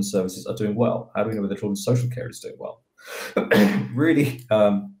whether children's services are doing well? How do we know whether children's social care is doing well? Really,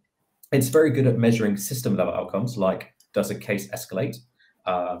 it's very good at measuring system level outcomes, like does a case escalate?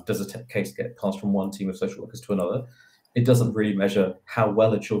 Does a case get passed from one team of social workers to another? It doesn't really measure how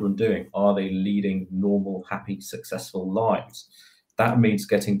well are children doing. Are they leading normal, happy, successful lives? That means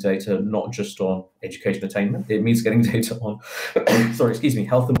getting data not just on education attainment. It means getting data on,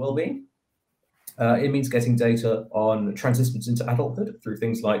 health and well-being. It means getting data on transitions into adulthood through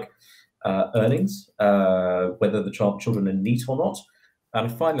things like earnings, whether the children are neat or not. And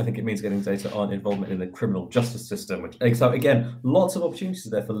finally, I think it means getting data on involvement in the criminal justice system. So again, lots of opportunities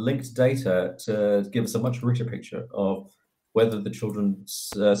there for linked data to give us a much richer picture of whether the children's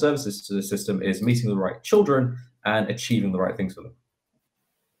services to the system is meeting the right children and achieving the right things for them.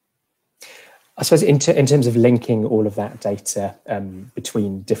 I suppose in terms of linking all of that data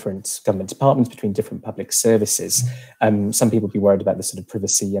between different government departments, between different public services, some people would be worried about the sort of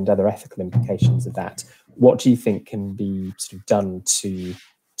privacy and other ethical implications of that. What do you think can be sort of done to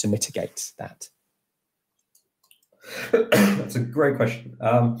mitigate that? That's a great question.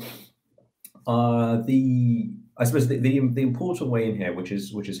 I suppose the important way in here, which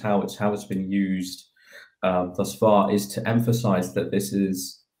is how it's been used thus far, is to emphasize that this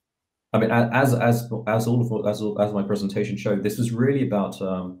is. I mean, as my presentation showed, this was really about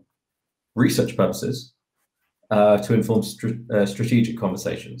research purposes to inform strategic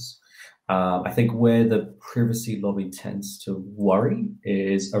conversations. I think where the privacy lobby tends to worry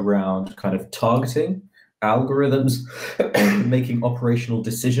is around kind of targeting algorithms, making operational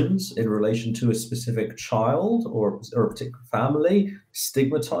decisions in relation to a specific child or a particular family,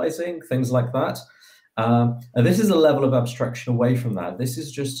 stigmatizing, things like that. And this is a level of abstraction away from that. This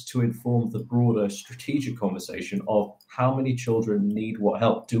is just to inform the broader strategic conversation of how many children need what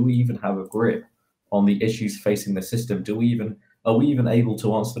help. Do we even have a grip on the issues facing the system? Are we even able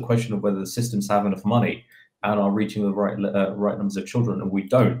to answer the question of whether the systems have enough money and are reaching the right numbers of children? And we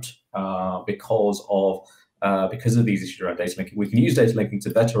don't because of these issues around data linking. We can use data linking to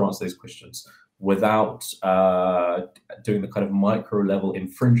better answer those questions without doing the kind of micro level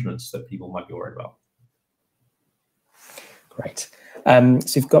infringements that people might be worried about. Great. So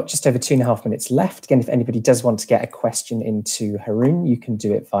we've got just over 2.5 minutes left. Again, if anybody does want to get a question into Haroon, you can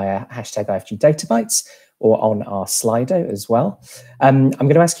do it via #IFGDatabytes or on our Slido as well. I'm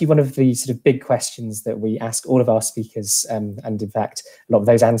going to ask you one of the sort of big questions that we ask all of our speakers, and in fact, a lot of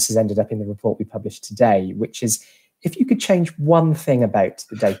those answers ended up in the report we published today, which is, if you could change one thing about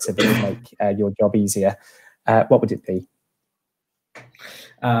the data that would make your job easier, what would it be?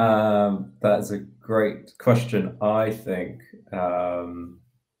 That's a great question. I think I'm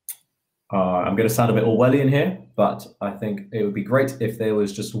going to sound a bit Orwellian here, but I think it would be great if there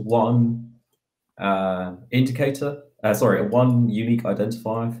was just one indicator, one unique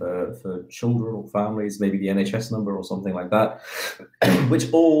identifier for children or families, maybe the NHS number or something like that,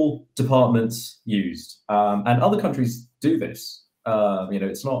 which all departments used. And other countries do this.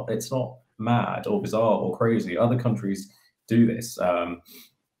 It's not mad or bizarre or crazy. Other countries do this.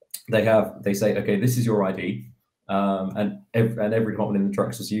 They say, okay, this is your ID, and every department in the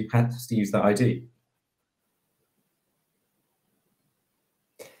trucks has to use that ID.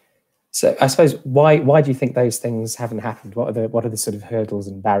 So I suppose why do you think those things haven't happened? What are the sort of hurdles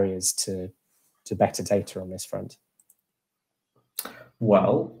and barriers to better data on this front?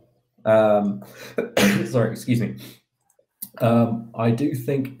 Well, excuse me. I do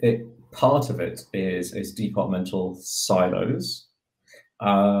think part of it is departmental silos.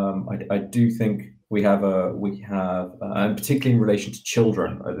 I do think we have, and particularly in relation to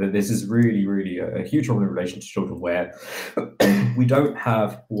children, this is really a huge problem in relation to children, where we don't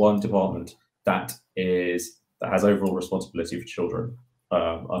have one department that has overall responsibility for children,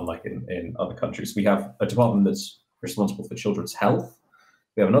 unlike in other countries. We have a department that's responsible for children's health.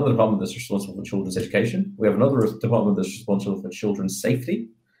 We have another department that's responsible for children's education. We have another department that's responsible for children's safety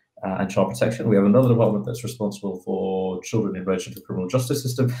and child protection. We have another department that's responsible for called Children in Relation to the Criminal Justice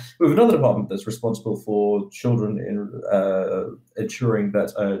System. We have another department that's responsible for children in ensuring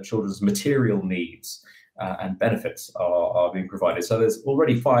that children's material needs and benefits are being provided. So there's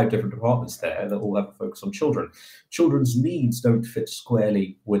already 5 different departments there that all have a focus on children. Children's needs don't fit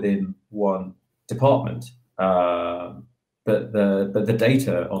squarely within one department, but the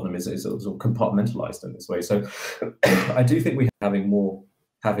data on them is sort of compartmentalized in this way. So I do think we are having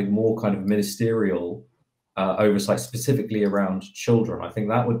more kind of ministerial oversight specifically around children. I think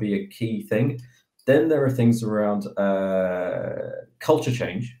that would be a key thing. Then there are things around culture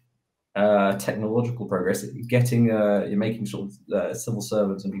change, technological progress, you're making sort of civil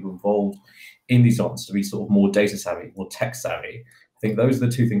servants and people involved in these departments to be sort of more data savvy, more tech savvy. I think those are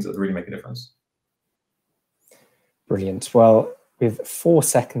the 2 things that really make a difference. Brilliant. Well, with 4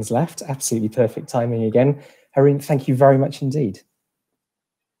 seconds left, absolutely perfect timing again. Haroon, thank you very much indeed.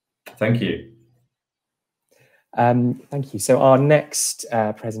 Thank you. Thank you. So our next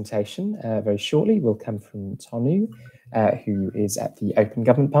presentation very shortly will come from Tonu, who is at the Open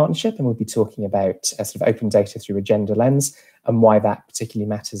Government Partnership, and we'll be talking about sort of open data through a gender lens and why that particularly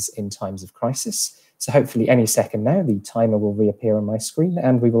matters in times of crisis. So hopefully any second now, the timer will reappear on my screen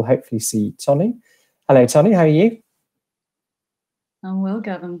and we will hopefully see Tonu. Hello, Tonu, how are you? I'm well,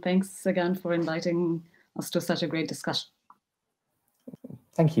 Gavin. Thanks again for inviting us to such a great discussion.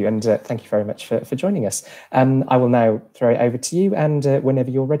 Thank you, and thank you very much for joining us. I will now throw it over to you, and whenever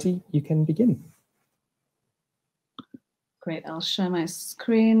you're ready, you can begin. Great, I'll share my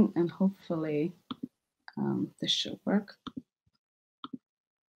screen and hopefully this should work.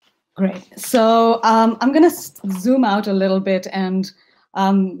 Great, so I'm going to zoom out a little bit and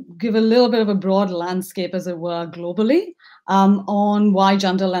give a little bit of a broad landscape, as it were, globally on why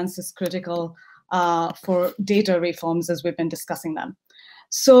gender lens is critical for data reforms as we've been discussing them.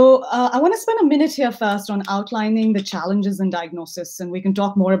 So I want to spend a minute here first on outlining the challenges in diagnosis, and we can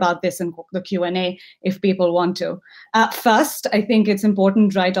talk more about this in the Q&A if people want to. First, I think it's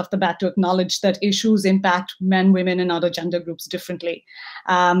important right off the bat to acknowledge that issues impact men, women, and other gender groups differently.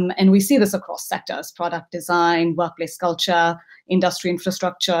 And we see this across sectors: product design, workplace culture, industry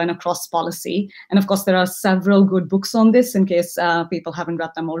infrastructure, and across policy. And of course, there are several good books on this in case people haven't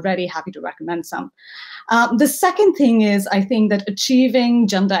read them already. Happy to recommend some. The second thing is, I think that achieving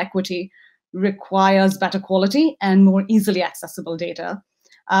gender equity requires better quality and more easily accessible data.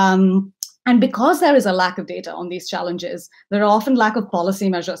 And because there is a lack of data on these challenges, there are often lack of policy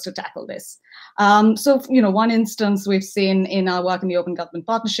measures to tackle this. So, one instance we've seen in our work in the Open Government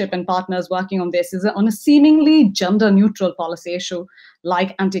Partnership and partners working on this is on a seemingly gender-neutral policy issue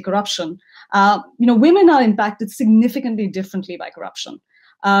like anti-corruption. Women are impacted significantly differently by corruption.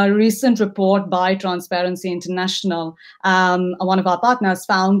 A recent report by Transparency International, one of our partners,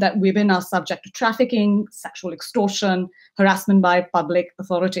 found that women are subject to trafficking, sexual extortion, harassment by public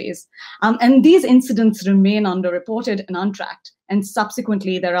authorities. And these incidents remain underreported and untracked, and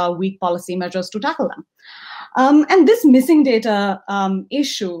subsequently there are weak policy measures to tackle them. And this missing data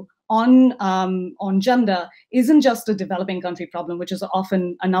issue on gender isn't just a developing country problem, which is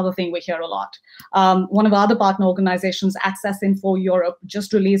often another thing we hear a lot. One of our other partner organizations, Access Info Europe,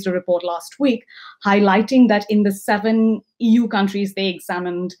 just released a report last week highlighting that in the 7 EU countries they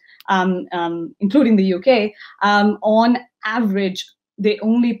examined, including the UK, on average, they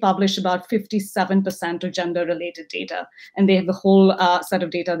only publish about 57% of gender-related data, and they have the whole set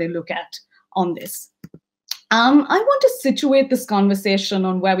of data they look at on this. I want to situate this conversation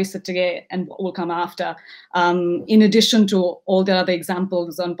on where we sit today and what will come after, in addition to all the other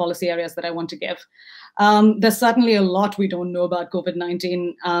examples on policy areas that I want to give. There's certainly a lot we don't know about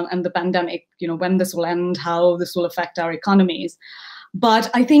COVID-19 and the pandemic, when this will end, how this will affect our economies. But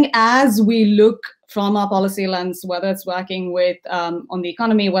I think as we look from our policy lens, whether it's working with on the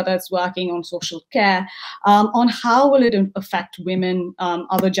economy, whether it's working on social care, on how will it affect women,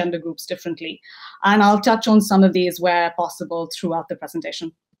 other gender groups differently. And I'll touch on some of these where possible throughout the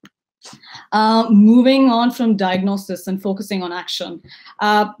presentation. Moving on from diagnosis and focusing on action.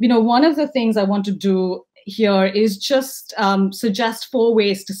 One of the things I want to do here is just suggest 4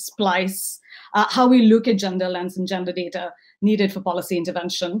 ways to splice how we look at gender lens and gender data needed for policy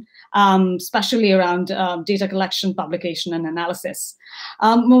intervention, especially around data collection, publication, and analysis.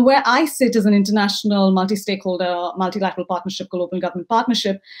 Where I sit as an international multi-stakeholder, multilateral partnership called Open Government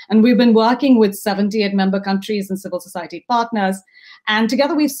Partnership, and we've been working with 78 member countries and civil society partners, and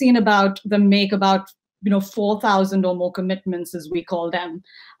together we've seen them make about 4,000 or more commitments, as we call them.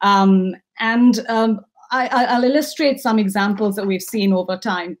 I'll illustrate some examples that we've seen over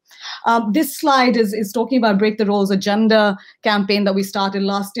time. This slide is talking about Break the Roles, a gender campaign that we started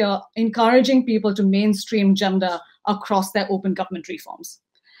last year, encouraging people to mainstream gender across their open government reforms.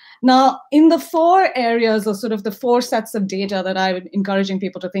 Now, in the 4 areas, or sort of the 4 sets of data that I'm encouraging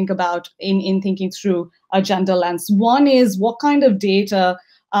people to think about in thinking through a gender lens. One is, what kind of data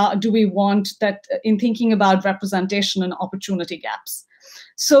do we want that in thinking about representation and opportunity gaps?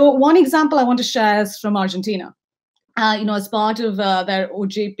 So one example I want to share is from Argentina. As part of their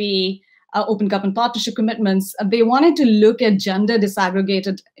OGP Open Government Partnership commitments, they wanted to look at gender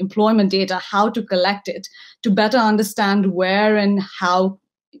disaggregated employment data, how to collect it, to better understand where and how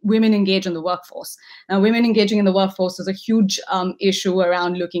women engage in the workforce. Now, women engaging in the workforce is a huge issue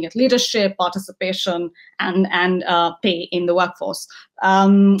around looking at leadership, participation, and pay in the workforce.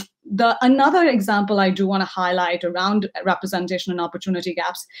 Another example I do want to highlight around representation and opportunity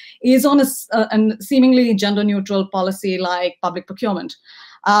gaps is on a seemingly gender-neutral policy like public procurement.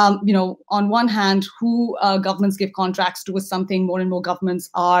 On one hand, who governments give contracts to is something more and more governments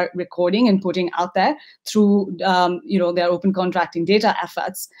are recording and putting out there through, their open contracting data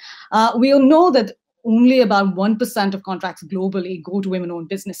efforts. We all know that only about 1% of contracts globally go to women-owned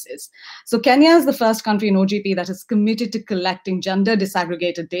businesses. So Kenya is the first country in OGP that is committed to collecting gender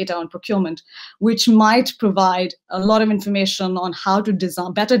disaggregated data on procurement, which might provide a lot of information on how to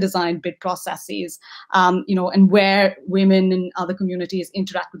better design bid processes, and where women and other communities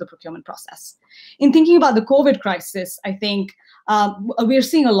interact with the procurement process. In thinking about the COVID crisis, I think we're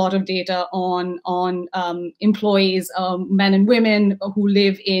seeing a lot of data on employees, men and women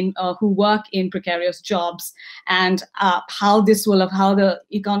who work in precarious jobs, and how the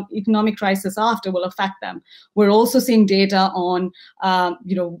economic crisis after will affect them. We're also seeing data on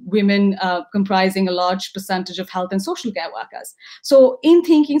women comprising a large percentage of health and social care workers. So in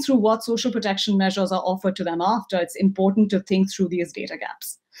thinking through what social protection measures are offered to them after, it's important to think through these data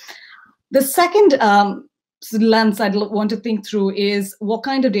gaps. The second lens I'd want to think through is what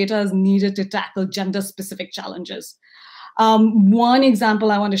kind of data is needed to tackle gender-specific challenges. One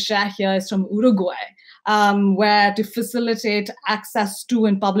example I want to share here is from Uruguay, where to facilitate access to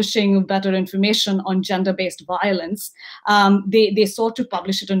and publishing of better information on gender-based violence, they sought to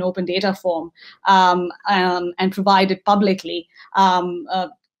publish it in open data form and provide it publicly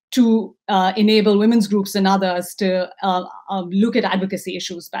to enable women's groups and others to look at advocacy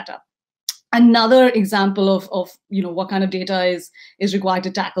issues better. Another example of what kind of data is required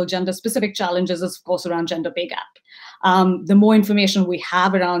to tackle gender-specific challenges is, of course, around gender pay gap. The more information we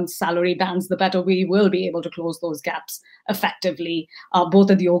have around salary bands, the better we will be able to close those gaps effectively, both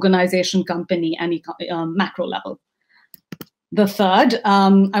at the organization, company, and macro level. The third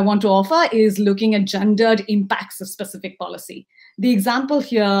I want to offer is looking at gendered impacts of specific policy. The example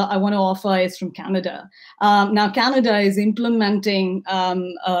here I want to offer is from Canada. Now, Canada is implementing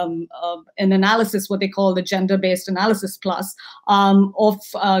an analysis, what they call the Gender-Based Analysis Plus,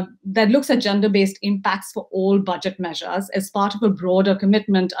 that looks at gender-based impacts for all budget measures as part of a broader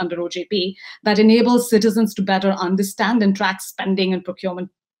commitment under OGP that enables citizens to better understand and track spending and procurement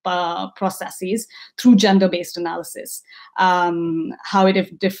processes through gender-based analysis, how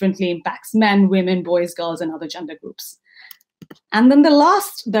it differently impacts men, women, boys, girls, and other gender groups. And then the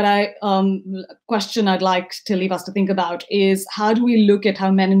last question I'd like to leave us to think about is, how do we look at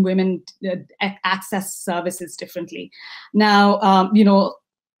how men and women access services differently? Now,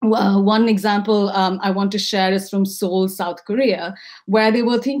 one example I want to share is from Seoul, South Korea, where they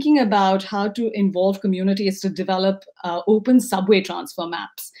were thinking about how to involve communities to develop open subway transfer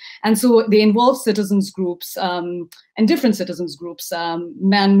maps. And so they involve citizens groups and different citizens groups,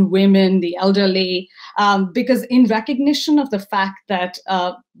 men, women, the elderly, because in recognition of the fact that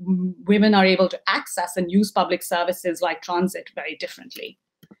women are able to access and use public services like transit very differently.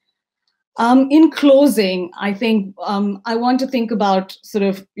 In closing, I think I want to think about sort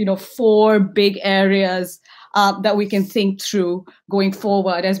of 4 big areas that we can think through going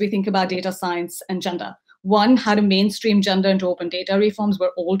forward as we think about data science and gender. One, how to mainstream gender into open data reforms. We're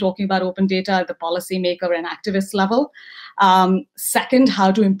all talking about open data at the policymaker and activist level. Second,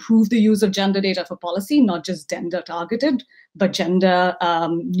 how to improve the use of gender data for policy, not just gender targeted, but gender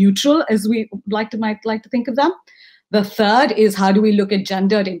neutral, as we might like to think of them. The third is, how do we look at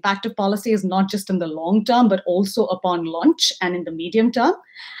gendered impact of policies, not just in the long term, but also upon launch and in the medium term.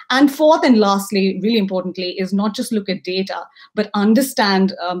 And fourth and lastly, really importantly, is not just look at data, but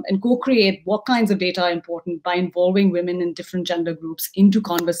understand and co-create what kinds of data are important by involving women in different gender groups into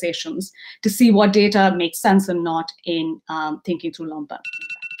conversations to see what data makes sense and not in thinking through long-term impact.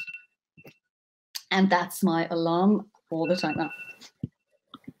 And that's my alarm all the time now.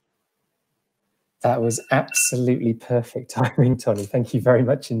 That was absolutely perfect timing, Tony. Thank you very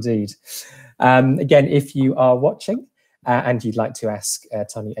much indeed. Again, if you are watching, and you'd like to ask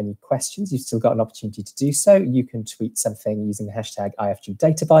Tanya any questions, you've still got an opportunity to do so. You can tweet something using the hashtag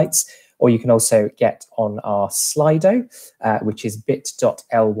IFGDatabytes, or you can also get on our Slido, which is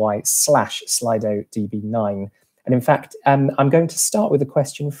bit.ly/SlidoDB9. And in fact, I'm going to start with a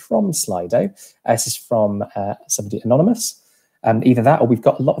question from Slido. This is from somebody anonymous. Either that, or we've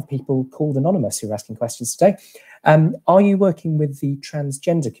got a lot of people called anonymous who are asking questions today. Are you working with the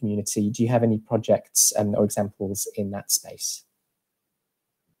transgender community? Do you have any projects or examples in that space?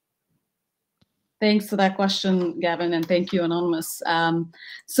 Thanks for that question, Gavin, and thank you, Anonymous.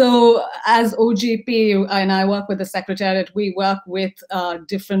 So as OGP, and I work with the Secretariat, we work with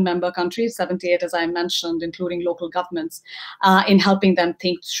different member countries, 78 as I mentioned, including local governments, in helping them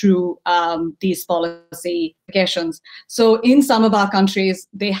think through these policy implications. So in some of our countries,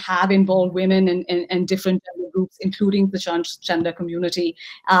 they have involved women and different gender groups, including the transgender community,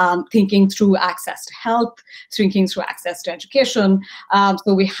 thinking through access to health, thinking through access to education.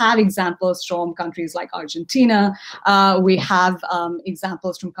 So we have examples from countries like Argentina. We have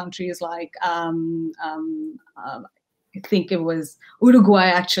examples from countries like I think it was Uruguay,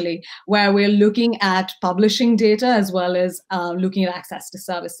 actually, where we're looking at publishing data as well as looking at access to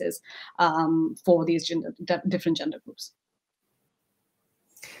services for these different gender groups.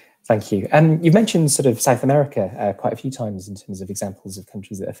 Thank you. You've mentioned sort of South America quite a few times in terms of examples of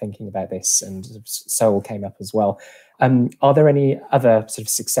countries that are thinking about this, and Seoul came up as well. Are there any other sort of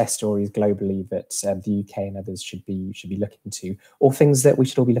success stories globally that the UK and others should be looking to, or things that we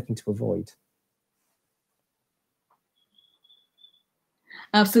should all be looking to avoid?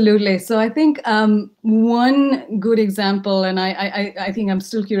 Absolutely. So I think one good example, and I think I'm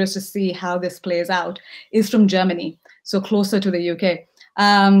still curious to see how this plays out, is from Germany, so closer to the UK.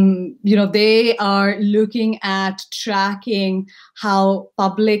 You know, they are looking at tracking how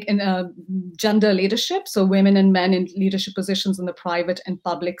public and gender leadership, so women and men in leadership positions in the private and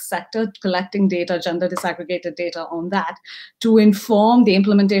public sector, collecting data, gender disaggregated data on that, to inform the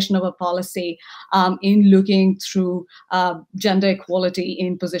implementation of a policy in looking through gender equality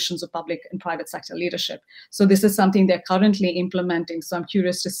in positions of public and private sector leadership. So this is something they're currently implementing. So I'm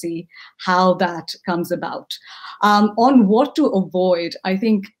curious to see how that comes about. On what to avoid, I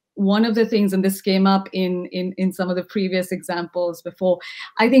think one of the things, and this came up in some of the previous examples before,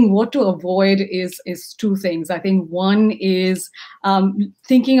 I think what to avoid is two things. I think one is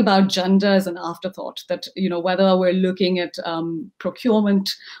thinking about gender as an afterthought, that, you know, whether we're looking at procurement,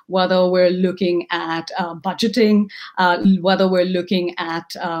 whether we're looking at budgeting, whether we're looking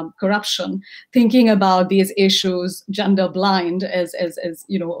at corruption, thinking about these issues gender blind, as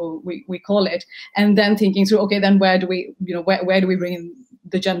you know, we call it, and then thinking through, okay, then where do we, you know, where do we bring in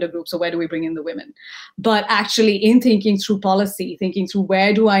the gender groups, or where do we bring in the women? But actually, in thinking through policy, thinking through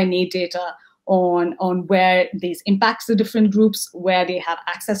where do I need data on where these impacts the different groups, where they have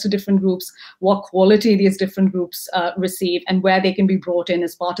access to different groups, what quality these different groups receive, and where they can be brought in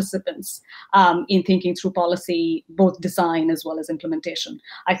as participants in thinking through policy, both design as well as implementation.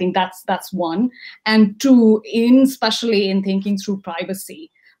 I think that's one. And two, especially in thinking through privacy,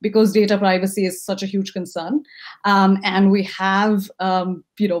 because data privacy is such a huge concern. And we have,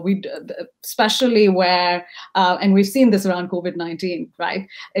 you know, especially where, and we've seen this around COVID-19, right,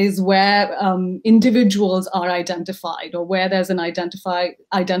 is where individuals are identified, or where there's an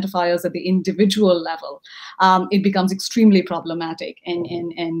identifiers at the individual level, it becomes extremely problematic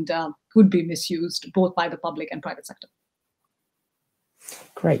and could be misused both by the public and private sector.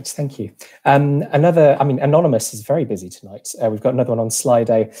 Great, thank you. Anonymous is very busy tonight. We've got another one on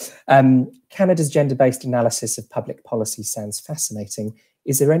Slido. Canada's gender-based analysis of public policy sounds fascinating.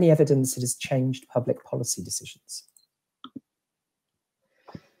 Is there any evidence it has changed public policy decisions?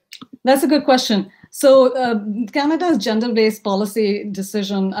 That's a good question. So Canada's gender-based policy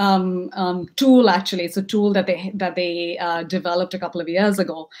decision tool, actually, it's a tool that they developed a couple of years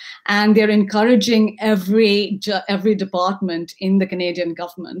ago, and they're encouraging every department in the Canadian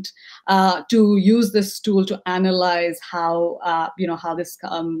government to use this tool to analyze how how this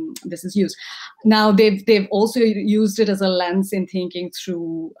is used. Now they've also used it as a lens in thinking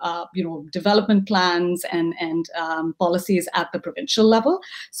through development plans and policies at the provincial level.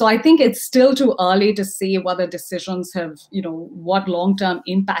 So I think it's still too early to see whether decisions have, what long-term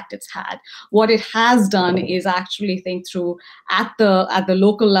impact it's had. What it has done is actually think through at the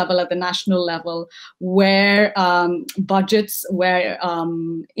local level, at the national level, where budgets, where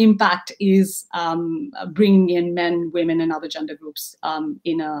impact is bringing in men, women, and other gender groups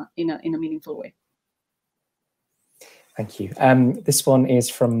in a meaningful way. Thank you. This one is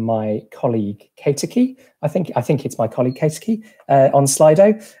from my colleague Kaitaki. I think it's my colleague Kaitaki on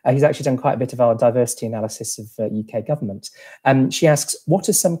Slido. He's actually done quite a bit of our diversity analysis of UK government. She asks, what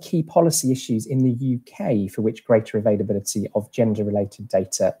are some key policy issues in the UK for which greater availability of gender-related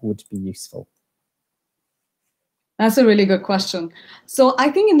data would be useful? That's a really good question. So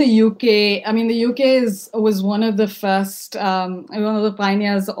I think in the UK, I mean, the UK was one of the first, one of the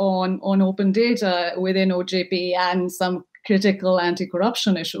pioneers on open data within OJP and some critical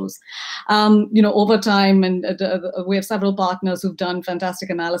anti-corruption issues. Over time, and we have several partners who've done fantastic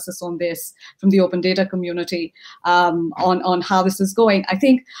analysis on this from the open data community on how this is going. I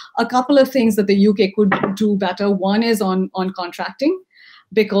think a couple of things that the UK could do better. One is on contracting,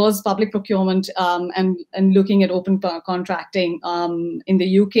 because public procurement and looking at open contracting in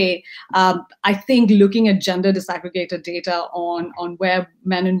the UK, I think looking at gender disaggregated data on where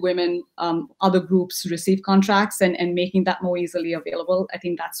men and women, other groups receive contracts and making that more easily available, I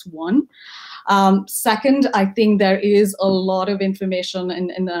think that's one. Second, I think there is a lot of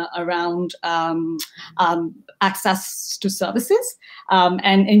information around access to services.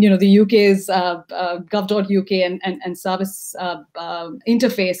 The UK's gov.uk and service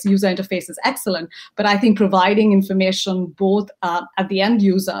user interface is excellent, but I think providing information both at the end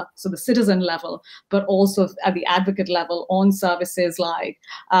user, so the citizen level, but also at the advocate level on services like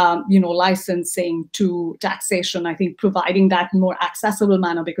licensing to taxation, I think providing that in more accessible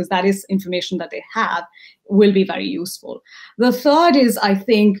manner, because that is information that they have, will be very useful. The third is, I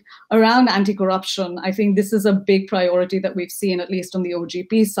think, around anti-corruption. I think this is a big priority that we've seen, at least on the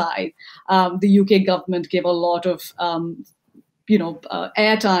OGP side. The UK government gave a lot of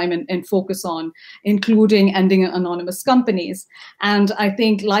airtime and focus on, including ending anonymous companies. And I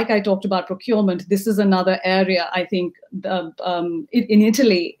think, like I talked about procurement, this is another area. I think in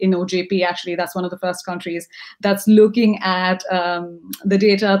Italy, in OJP, actually, that's one of the first countries that's looking at the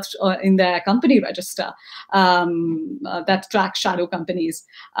data in their company register that track shadow companies.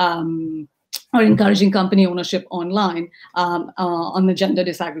 Or encouraging company ownership online on the gender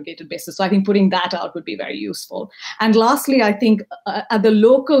disaggregated basis. So I think putting that out would be very useful. And lastly, I think at the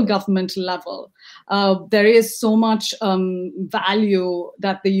local government level, there is so much value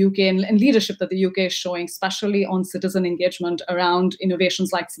that the UK and leadership that the UK is showing, especially on citizen engagement around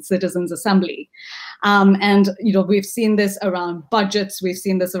innovations like Citizens Assembly. We've seen this around budgets, we've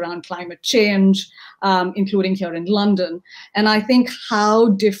seen this around climate change, including here in London. And I think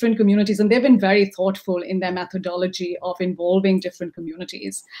how different communities, and they've been very thoughtful in their methodology of involving different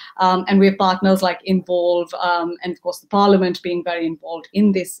communities. And we have partners like Involve, and of course the Parliament being very involved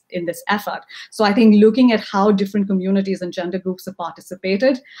in this effort. So I think looking at how different communities and gender groups have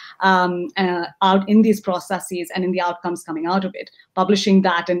participated out in these processes and in the outcomes coming out of it, publishing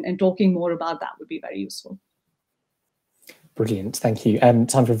that and talking more about that would be very useful. Brilliant, thank you.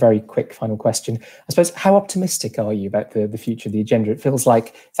 Time for a very quick final question. I suppose, how optimistic are you about the future of the agenda? It feels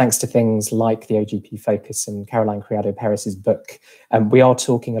like, thanks to things like the OGP Focus and Caroline Criado-Perez's book, we are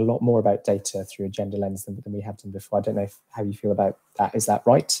talking a lot more about data through a gender lens than we have done before. I don't know how you feel about that. Is that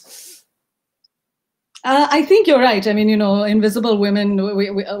right? I think you're right. I mean, invisible women,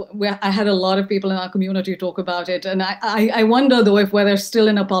 I had a lot of people in our community talk about it. And I wonder, though, if we're still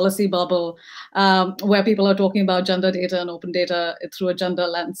in a policy bubble where people are talking about gender data and open data through a gender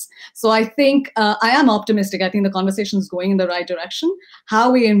lens. So I think I am optimistic. I think the conversation is going in the right direction.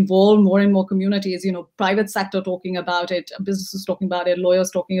 How we involve more and more communities, private sector talking about it, businesses talking about it, lawyers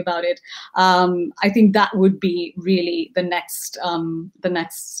talking about it. I think that would be really the next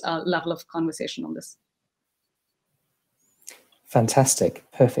level of conversation on this. Fantastic.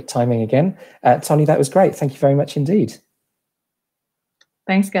 Perfect timing again. Tony, that was great. Thank you very much indeed.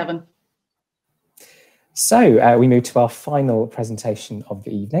 Thanks, Gavin. So we move to our final presentation of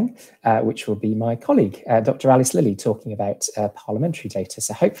the evening, which will be my colleague, Dr. Alice Lilly, talking about parliamentary data.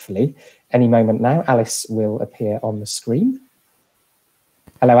 So hopefully any moment now, Alice will appear on the screen.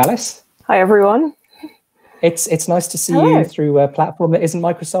 Hello, Alice. Hi, everyone. It's nice to see you through a platform that isn't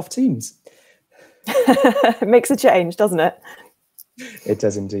Microsoft Teams. It makes a change, doesn't it? It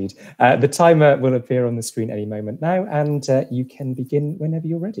does indeed. The timer will appear on the screen any moment now, and you can begin whenever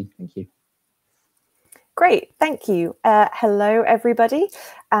you're ready. Thank you. Great, thank you. Hello, everybody.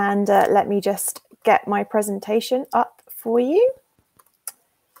 And let me just get my presentation up for you.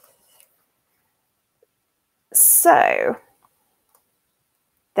 So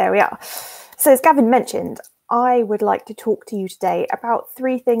there we are. So as Gavin mentioned, I would like to talk to you today about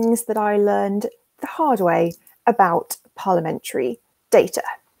 3 things that I learned the hard way about parliamentary data.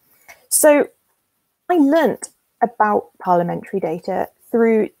 So I learnt about parliamentary data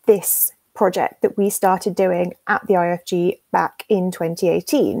through this project that we started doing at the IFG back in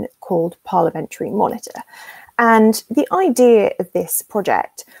 2018 called Parliamentary Monitor. And the idea of this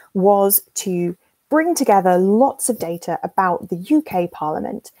project was to bring together lots of data about the UK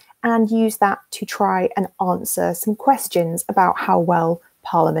Parliament and use that to try and answer some questions about how well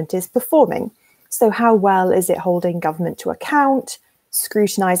Parliament is performing. So how well is it holding government to account,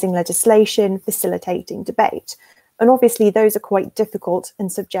 scrutinising legislation, facilitating debate? And obviously those are quite difficult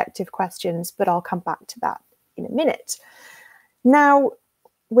and subjective questions, but I'll come back to that in a minute. Now,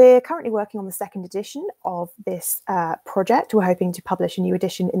 we're currently working on the second edition of this project. We're hoping to publish a new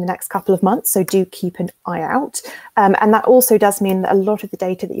edition in the next couple of months, so do keep an eye out. And that also does mean that a lot of the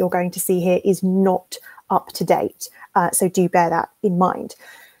data that you're going to see here is not up to date, so do bear that in mind.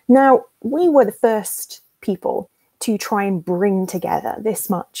 Now, we were the first people to try and bring together this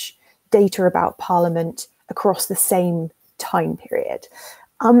much data about Parliament across the same time period.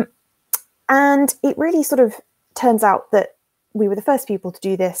 And it really sort of turns out that we were the first people to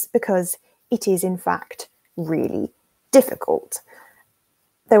do this because it is, in fact, really difficult.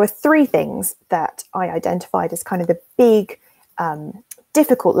 There were three things that I identified as kind of the big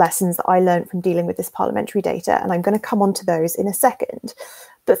difficult lessons that I learned from dealing with this parliamentary data, and I'm going to come on to those in a second.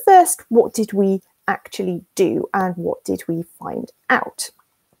 But first, what did we actually do and what did we find out?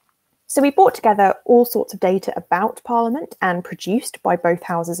 So we brought together all sorts of data about Parliament and produced by both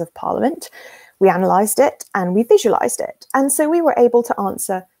Houses of Parliament. We analysed it and we visualised it. And so we were able to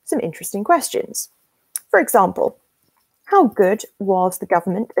answer some interesting questions. For example, how good was the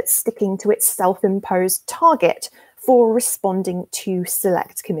government at sticking to its self-imposed target for responding to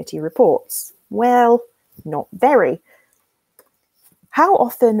select committee reports? Well, not very. How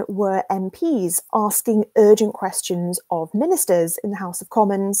often were MPs asking urgent questions of ministers in the House of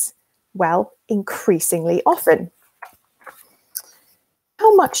Commons? Well, increasingly often.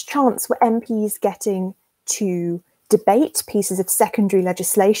 How much chance were MPs getting to debate pieces of secondary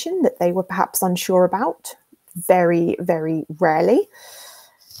legislation that they were perhaps unsure about? Very, very rarely.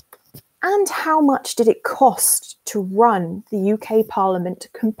 And how much did it cost to run the UK Parliament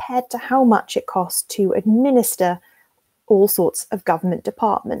compared to how much it cost to administer all sorts of government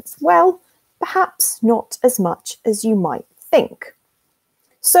departments? Well, perhaps not as much as you might think.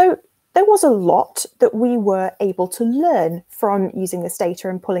 So there was a lot that we were able to learn from using this data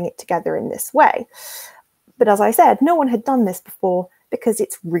and pulling it together in this way. But as I said, no one had done this before because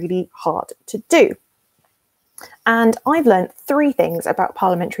it's really hard to do. And I've learned three things about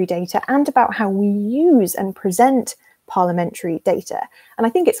parliamentary data and about how we use and present parliamentary data. And I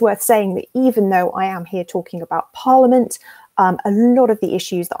think it's worth saying that even though I am here talking about Parliament, a lot of the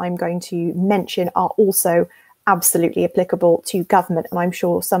issues that I'm going to mention are also absolutely applicable to government, and I'm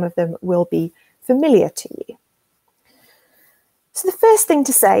sure some of them will be familiar to you. So the first thing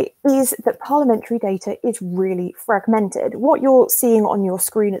to say is that parliamentary data is really fragmented. What you're seeing on your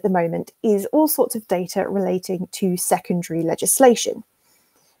screen at the moment is all sorts of data relating to secondary legislation.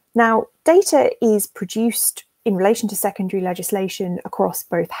 Now, data is produced in relation to secondary legislation across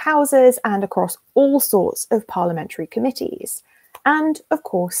both houses and across all sorts of parliamentary committees. And of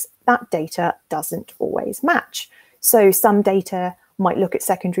course, that data doesn't always match. So some data might look at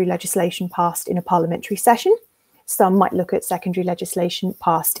secondary legislation passed in a parliamentary session. Some might look at secondary legislation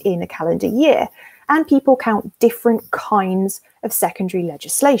passed in a calendar year. And people count different kinds of secondary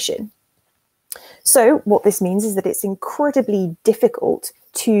legislation. So what this means is that it's incredibly difficult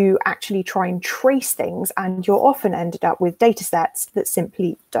to actually try and trace things, and you're often ended up with data sets that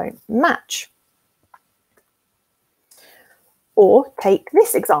simply don't match. Or take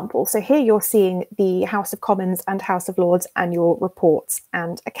this example. So here you're seeing the House of Commons and House of Lords annual reports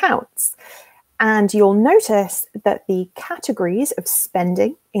and accounts. And you'll notice that the categories of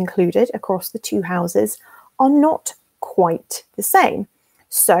spending included across the two houses are not quite the same.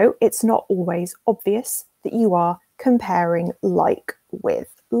 So it's not always obvious that you are comparing like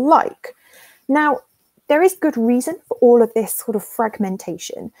with like. Now, there is good reason for all of this sort of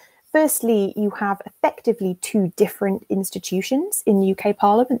fragmentation. Firstly, you have effectively two different institutions in the UK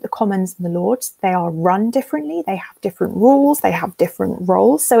Parliament, the Commons and the Lords. They are run differently, they have different rules, they have different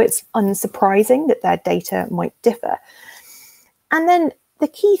roles, so it's unsurprising that their data might differ. And then the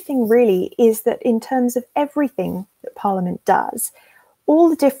key thing really is that in terms of everything that Parliament does, all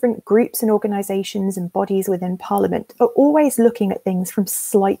the different groups and organisations and bodies within Parliament are always looking at things from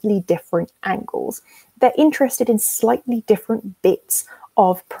slightly different angles. They're interested in slightly different bits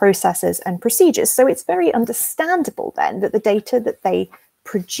of processes and procedures. So it's very understandable then that the data that they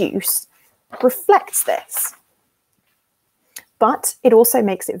produce reflects this. But it also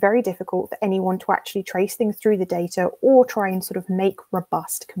makes it very difficult for anyone to actually trace things through the data or try and sort of make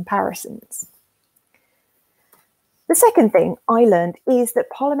robust comparisons. The second thing I learned is that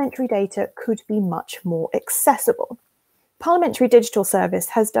parliamentary data could be much more accessible. Parliamentary Digital Service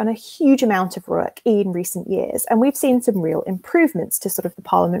has done a huge amount of work in recent years, and we've seen some real improvements to sort of the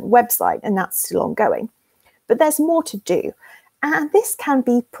Parliament website, and that's still ongoing. But there's more to do, and this can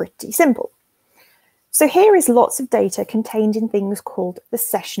be pretty simple. So here is lots of data contained in things called the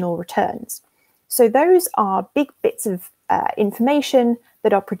sessional returns. So those are big bits of information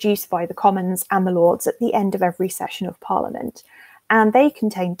that are produced by the Commons and the Lords at the end of every session of Parliament. And they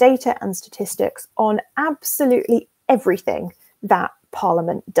contain data and statistics on absolutely everything that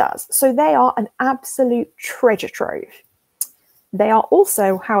Parliament does. So they are an absolute treasure trove. They are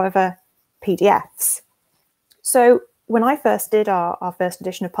also, however, PDFs. So when I first did our first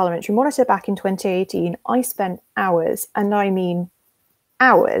edition of Parliamentary Monitor back in 2018, I spent hours, and I mean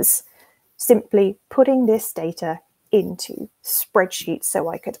hours, simply putting this data into spreadsheets so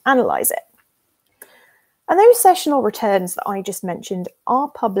I could analyze it. And those sessional returns that I just mentioned are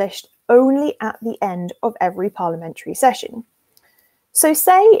published only at the end of every parliamentary session. So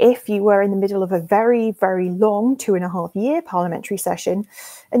say if you were in the middle of a very, very long 2.5-year parliamentary session,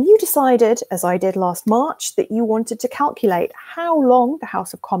 and you decided, as I did last March, that you wanted to calculate how long the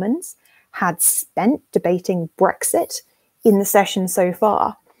House of Commons had spent debating Brexit in the session so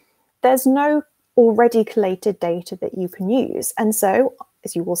far, there's no already collated data that you can use. And so,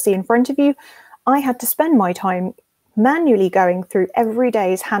 as you will see in front of you, I had to spend my time manually going through every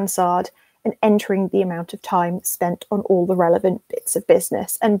day's Hansard and entering the amount of time spent on all the relevant bits of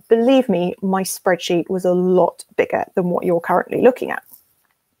business. And believe me, my spreadsheet was a lot bigger than what you're currently looking at.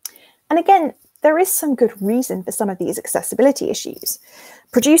 And again, there is some good reason for some of these accessibility issues.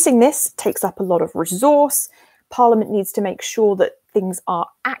 Producing this takes up a lot of resource. Parliament needs to make sure that things are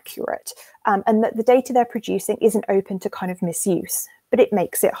accurate and that the data they're producing isn't open to kind of misuse, but it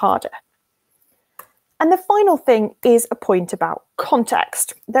makes it harder. And the final thing is a point about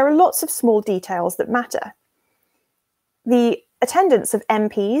context. There are lots of small details that matter. The attendance of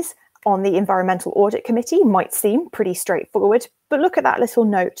MPs on the Environmental Audit Committee might seem pretty straightforward, but look at that little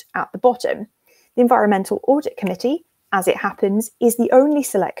note at the bottom. The Environmental Audit Committee, as it happens, is the only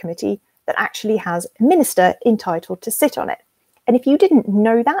select committee that actually has a minister entitled to sit on it. And if you didn't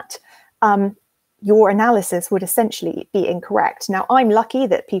know that, your analysis would essentially be incorrect. Now, I'm lucky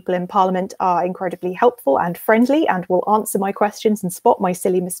that people in Parliament are incredibly helpful and friendly and will answer my questions and spot my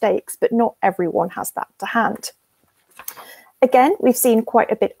silly mistakes, but not everyone has that to hand. Again, we've seen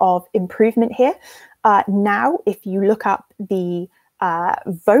quite a bit of improvement here. Now, if you look up the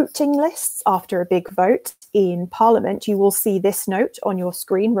voting lists after a big vote in Parliament, you will see this note on your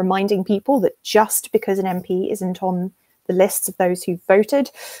screen reminding people that just because an MP isn't on the lists of those who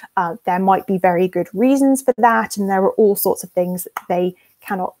voted, there might be very good reasons for that, and there are all sorts of things that they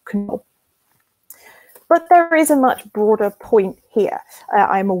cannot control. But there is a much broader point here.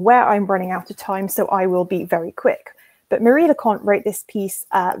 I'm aware I'm running out of time, so I will be very quick. But Marie Leconte wrote this piece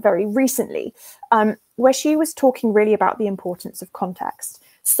very recently, where she was talking really about the importance of context.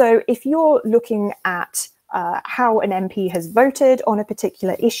 So if you're looking at how an MP has voted on a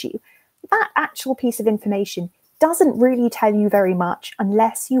particular issue, that actual piece of information doesn't really tell you very much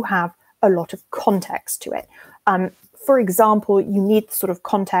unless you have a lot of context to it. For example, you need sort of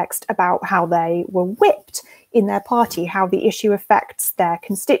context about how they were whipped in their party, how the issue affects their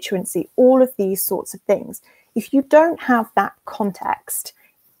constituency, all of these sorts of things. If you don't have that context,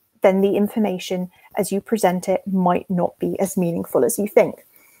 then the information as you present it might not be as meaningful as you think.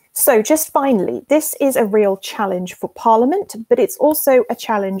 So just finally, this is a real challenge for Parliament, but it's also a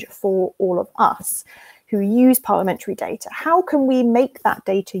challenge for all of us who use parliamentary data. How can we make that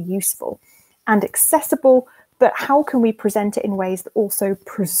data useful and accessible, but how can we present it in ways that also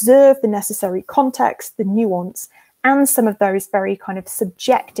preserve the necessary context, the nuance, and some of those very kind of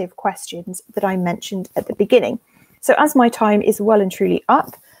subjective questions that I mentioned at the beginning. So as my time is well and truly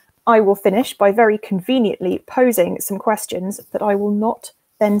up, I will finish by very conveniently posing some questions that I will not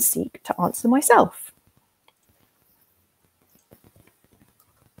then seek to answer myself.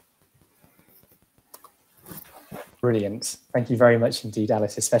 Brilliant. Thank you very much indeed,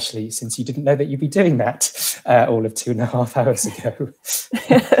 Alice, especially since you didn't know that you'd be doing that all of 2.5 hours ago.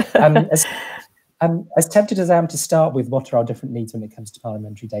 As tempted as I am to start with what are our different needs when it comes to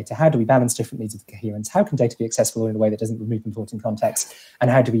parliamentary data, how do we balance different needs of coherence? How can data be accessible in a way that doesn't remove important context? And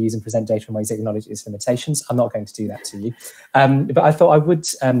how do we use and present data in ways that acknowledge its limitations? I'm not going to do that to you. But I thought I would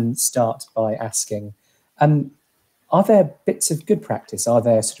start by asking, Are there bits of good practice? Are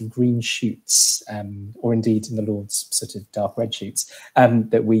there sort of green shoots, or indeed in the Lord's sort of dark red shoots,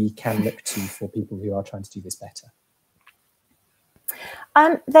 that we can look to for people who are trying to do this better?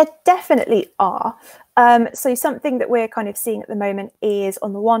 There definitely are. So something that we're kind of seeing at the moment is,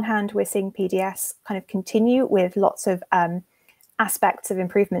 on the one hand, we're seeing PDS kind of continue with lots of aspects of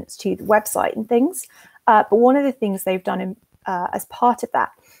improvements to the website and things. But one of the things they've done as part of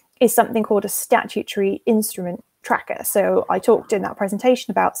that is something called a statutory instrument tracker. So I talked in that presentation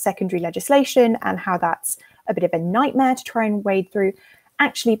about secondary legislation and how that's a bit of a nightmare to try and wade through.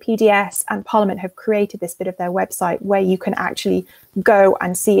 Actually, PDS and Parliament have created this bit of their website where you can actually go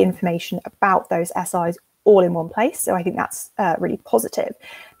and see information about those SIs all in one place. So I think that's really positive.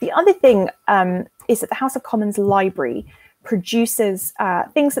 The other thing is that the House of Commons Library produces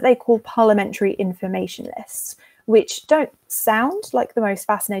things that they call parliamentary information lists, which don't sound like the most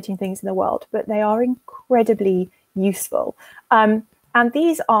fascinating things in the world, but they are incredibly useful. And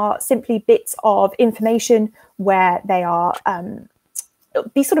these are simply bits of information where they are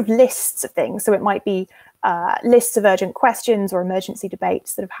these sort of lists of things. So it might be lists of urgent questions or emergency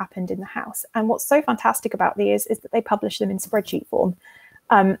debates that have happened in the House. And what's so fantastic about these is that they publish them in spreadsheet form,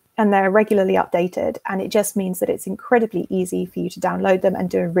 and they're regularly updated. And it just means that it's incredibly easy for you to download them and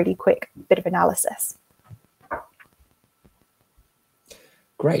do a really quick bit of analysis.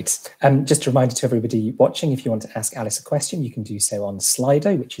 Great. Just a reminder to everybody watching, if you want to ask Alice a question, you can do so on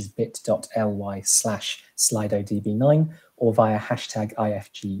Slido, which is bit.ly/SlidoDB9, or via hashtag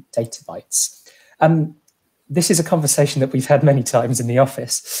IFGDataBytes. This is a conversation that we've had many times in the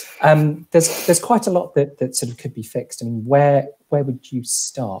office. There's quite a lot that sort of could be fixed. I mean, where would you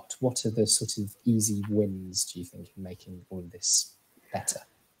start? What are the sort of easy wins, do you think, in making all of this better?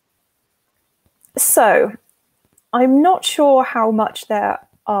 So I'm not sure how much there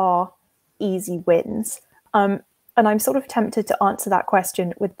are easy wins. And I'm sort of tempted to answer that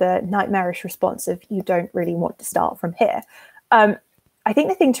question with the nightmarish response of, you don't really want to start from here. I think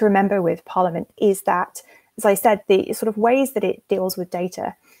the thing to remember with Parliament is that, as I said, the sort of ways that it deals with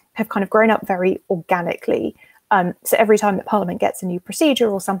data have kind of grown up very organically. So every time that Parliament gets a new procedure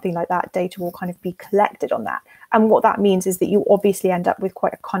or something like that, data will kind of be collected on that. And what that means is that you obviously end up with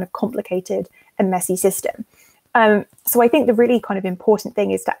quite a kind of complicated and messy system. So I think the really kind of important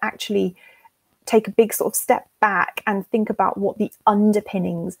thing is to actually take a big sort of step back and think about what the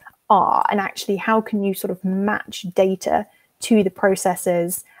underpinnings are, and actually how can you sort of match data to the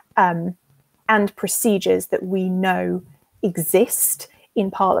processes and procedures that we know exist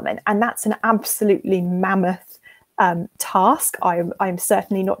in Parliament. And that's an absolutely mammoth task. I'm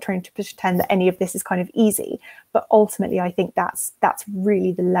certainly not trying to pretend that any of this is kind of easy, but ultimately I think that's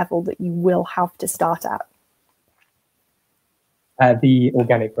really the level that you will have to start at. The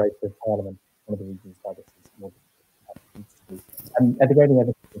organic growth of Parliament, one of the reasons why this is more difficult. Are there any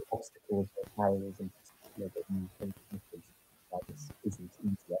other obstacles or barriers in particular that you think why this isn't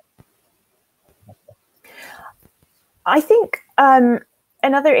easier? I think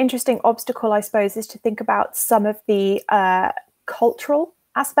another interesting obstacle, I suppose, is to think about some of the cultural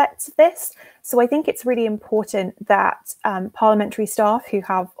aspects of this. So I think it's really important that parliamentary staff, who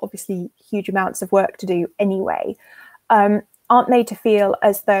have obviously huge amounts of work to do anyway, aren't made to feel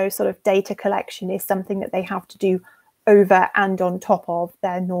as though sort of data collection is something that they have to do over and on top of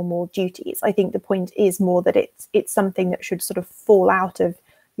their normal duties. I think the point is more that it's something that should sort of fall out of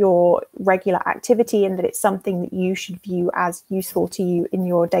your regular activity, and that it's something that you should view as useful to you in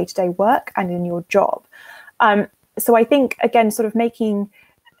your day-to-day work and in your job. So I think, again, sort of making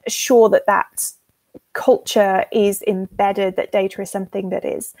sure that that culture is embedded, that data is something that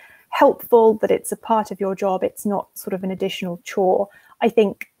is helpful, that it's a part of your job, it's not sort of an additional chore. I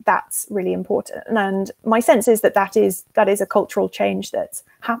think that's really important. And my sense is that that is a cultural change that's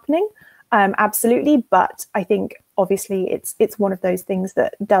happening, absolutely. But I think obviously it's one of those things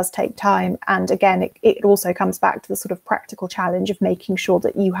that does take time. And again, it also comes back to the sort of practical challenge of making sure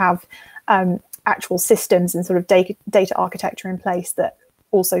that you have actual systems and sort of data architecture in place that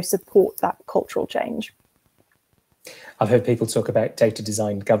also support that cultural change. I've heard people talk about data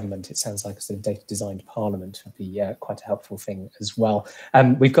designed government. It sounds like a sort of data designed parliament would be quite a helpful thing as well.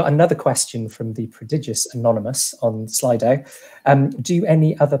 We've got another question from the prodigious Anonymous on Slido. Do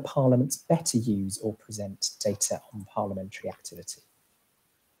any other parliaments better use or present data on parliamentary activity?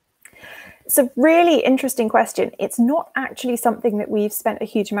 It's a really interesting question. It's not actually something that we've spent a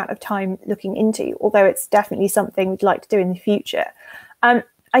huge amount of time looking into, although it's definitely something we'd like to do in the future.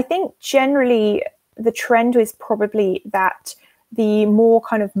 I think generally the trend is probably that the more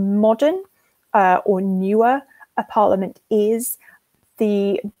kind of modern or newer a parliament is,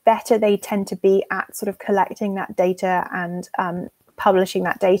 the better they tend to be at sort of collecting that data and publishing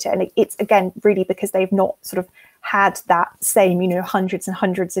that data. And it's again really because they've not sort of had that same, you know, hundreds and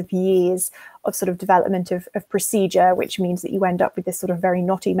hundreds of years of sort of development of procedure, which means that you end up with this sort of very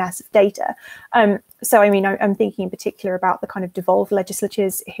knotty mess of data. So I mean, I'm thinking in particular about the kind of devolved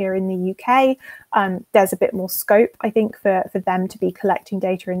legislatures here in the UK. There's a bit more scope, I think, for them to be collecting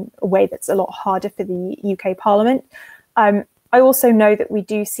data in a way that's a lot harder for the UK Parliament. I also know that we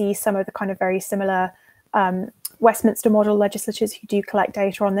do see some of the kind of very similar Westminster model legislatures who do collect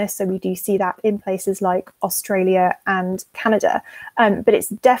data on this. So we do see that in places like Australia and Canada. But it's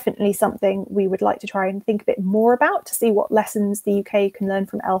definitely something we would like to try and think a bit more about to see what lessons the UK can learn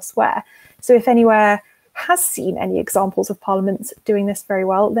from elsewhere. So if anywhere has seen any examples of parliaments doing this very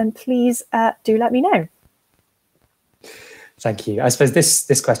well, then please do let me know. Thank you. I suppose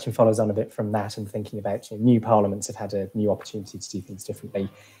this question follows on a bit from that, and thinking about, you know, new parliaments have had a new opportunity to do things differently.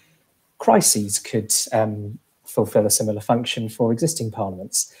 Crises could fulfill a similar function for existing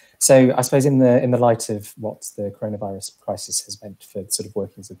parliaments. So I suppose in the light of what the coronavirus crisis has meant for sort of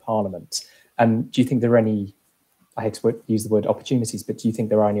workings of Parliament, do you think there are any, I hate to use the word opportunities, but do you think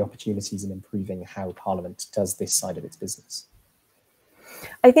there are any opportunities in improving how Parliament does this side of its business?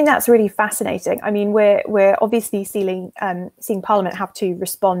 I think that's really fascinating. I mean, we're obviously seeing Parliament have to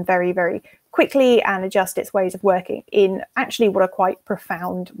respond very, very quickly and adjust its ways of working in actually what are quite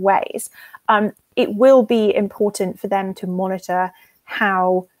profound ways. It will be important for them to monitor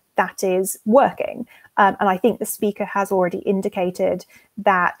how that is working. And I think the Speaker has already indicated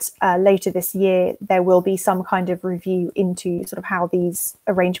that later this year, there will be some kind of review into sort of how these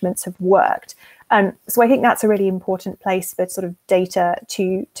arrangements have worked. So I think that's a really important place for sort of data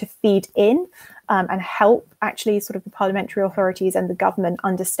to feed in and help actually sort of the parliamentary authorities and the government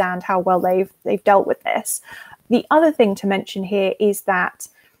understand how well they've dealt with this. The other thing to mention here is that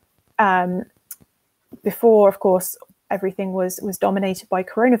before, of course, everything was dominated by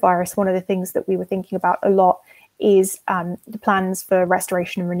coronavirus, one of the things that we were thinking about a lot is the plans for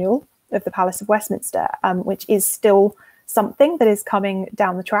restoration and renewal of the Palace of Westminster, which is still something that is coming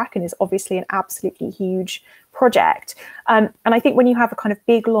down the track and is obviously an absolutely huge project. And I think when you have a kind of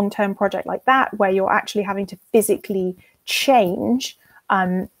big long-term project like that, where you're actually having to physically change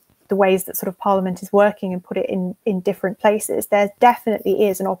the ways that sort of Parliament is working and put it in different places, there definitely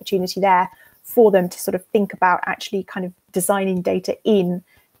is an opportunity there for them to sort of think about actually kind of designing data in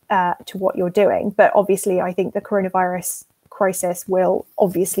to what you're doing. But obviously, I think the coronavirus crisis will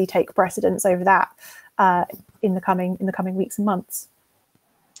obviously take precedence over that in the coming weeks and months.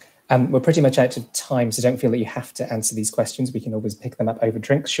 We're pretty much out of time, so don't feel that you have to answer these questions. We can always pick them up over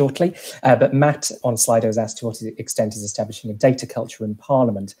drinks shortly. But Matt on Slido has asked to what extent is establishing a data culture in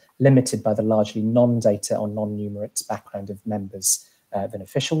Parliament limited by the largely non-data or non-numerate background of members than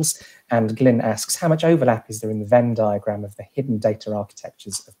officials? And Glyn asks, how much overlap is there in the Venn diagram of the hidden data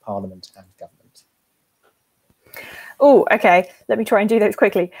architectures of Parliament and government? Oh, okay. Let me try and do those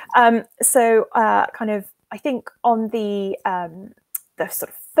quickly. So kind of, I think on the sort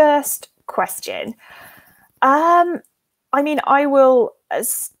of first question, I mean, I will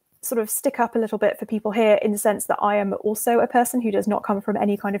sort of stick up a little bit for people here in the sense that I am also a person who does not come from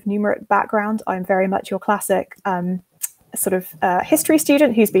any kind of numerate background. I'm very much your classic sort of history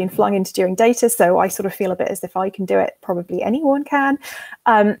student who's been flung into doing data. So I sort of feel a bit as if I can do it, probably anyone can.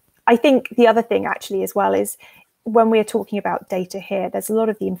 I think the other thing actually as well is when we're talking about data here, there's a lot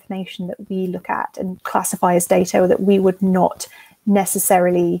of the information that we look at and classify as data that we would not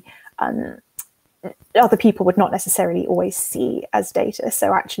necessarily, other people would not necessarily always see as data.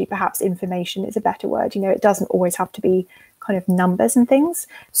 So actually perhaps information is a better word. You know, it doesn't always have to be kind of numbers and things.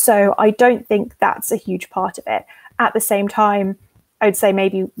 So I don't think that's a huge part of it. At the same time, I would say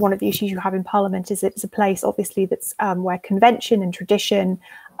maybe one of the issues you have in Parliament is it's a place obviously that's where convention and tradition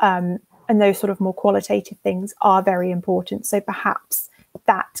and those sort of more qualitative things are very important. So perhaps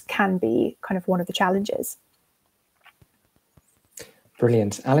that can be kind of one of the challenges.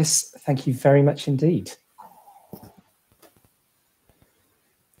 Brilliant. Alice, thank you very much indeed.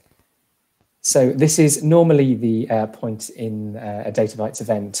 So this is normally the point in a Data Bytes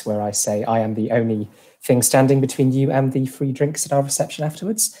event where I say I am the only thing standing between you and the free drinks at our reception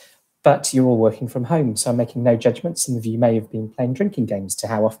afterwards. But you're all working from home, so I'm making no judgments. Some of you may have been playing drinking games to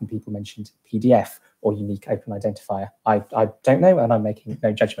how often people mentioned PDF or unique open identifier. I don't know, and I'm making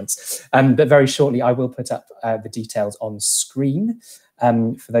no judgments. But very shortly, I will put up the details on screen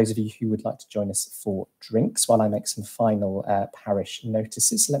for those of you who would like to join us for drinks while I make some final parish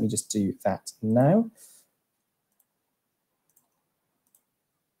notices. So let me just do that now.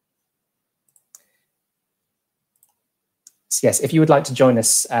 yes, if you would like to join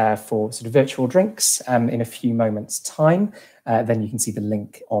us for sort of virtual drinks in a few moments' time, then you can see the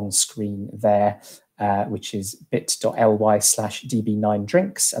link on screen there, which is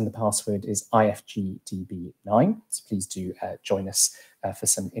bit.ly/db9drinks, and the password is ifgdb9. So please do join us for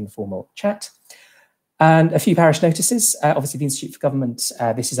some informal chat. And a few parish notices. Obviously, the Institute for Government,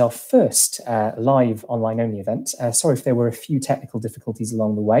 this is our first live online-only event. Sorry if there were a few technical difficulties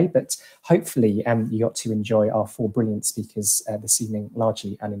along the way, but hopefully you got to enjoy our 4 brilliant speakers this evening,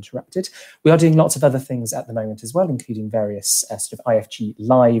 largely uninterrupted. We are doing lots of other things at the moment as well, including various sort of IFG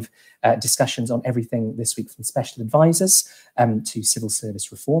live discussions on everything this week, from special advisors to civil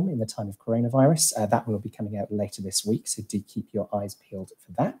service reform in the time of coronavirus. That one will be coming out later this week, so do keep your eyes peeled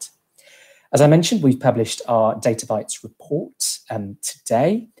for that. As I mentioned, we've published our Data Bytes report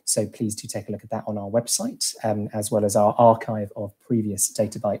today, so please do take a look at that on our website, as well as our archive of previous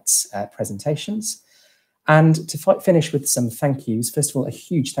Data Bytes presentations. And to finish with some thank yous, first of all, a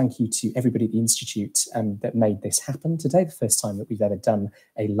huge thank you to everybody at the Institute that made this happen today, the first time that we've ever done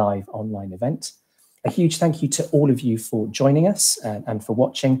a live online event. A huge thank you to all of you for joining us and for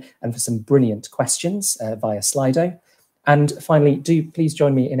watching, and for some brilliant questions via Slido. And finally, do please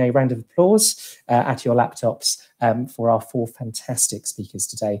join me in a round of applause at your laptops for our 4 fantastic speakers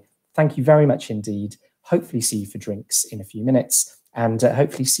today. Thank you very much indeed. Hopefully see you for drinks in a few minutes, and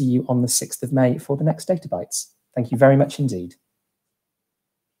hopefully see you on the 6th of May for the next Data Bytes. Thank you very much indeed.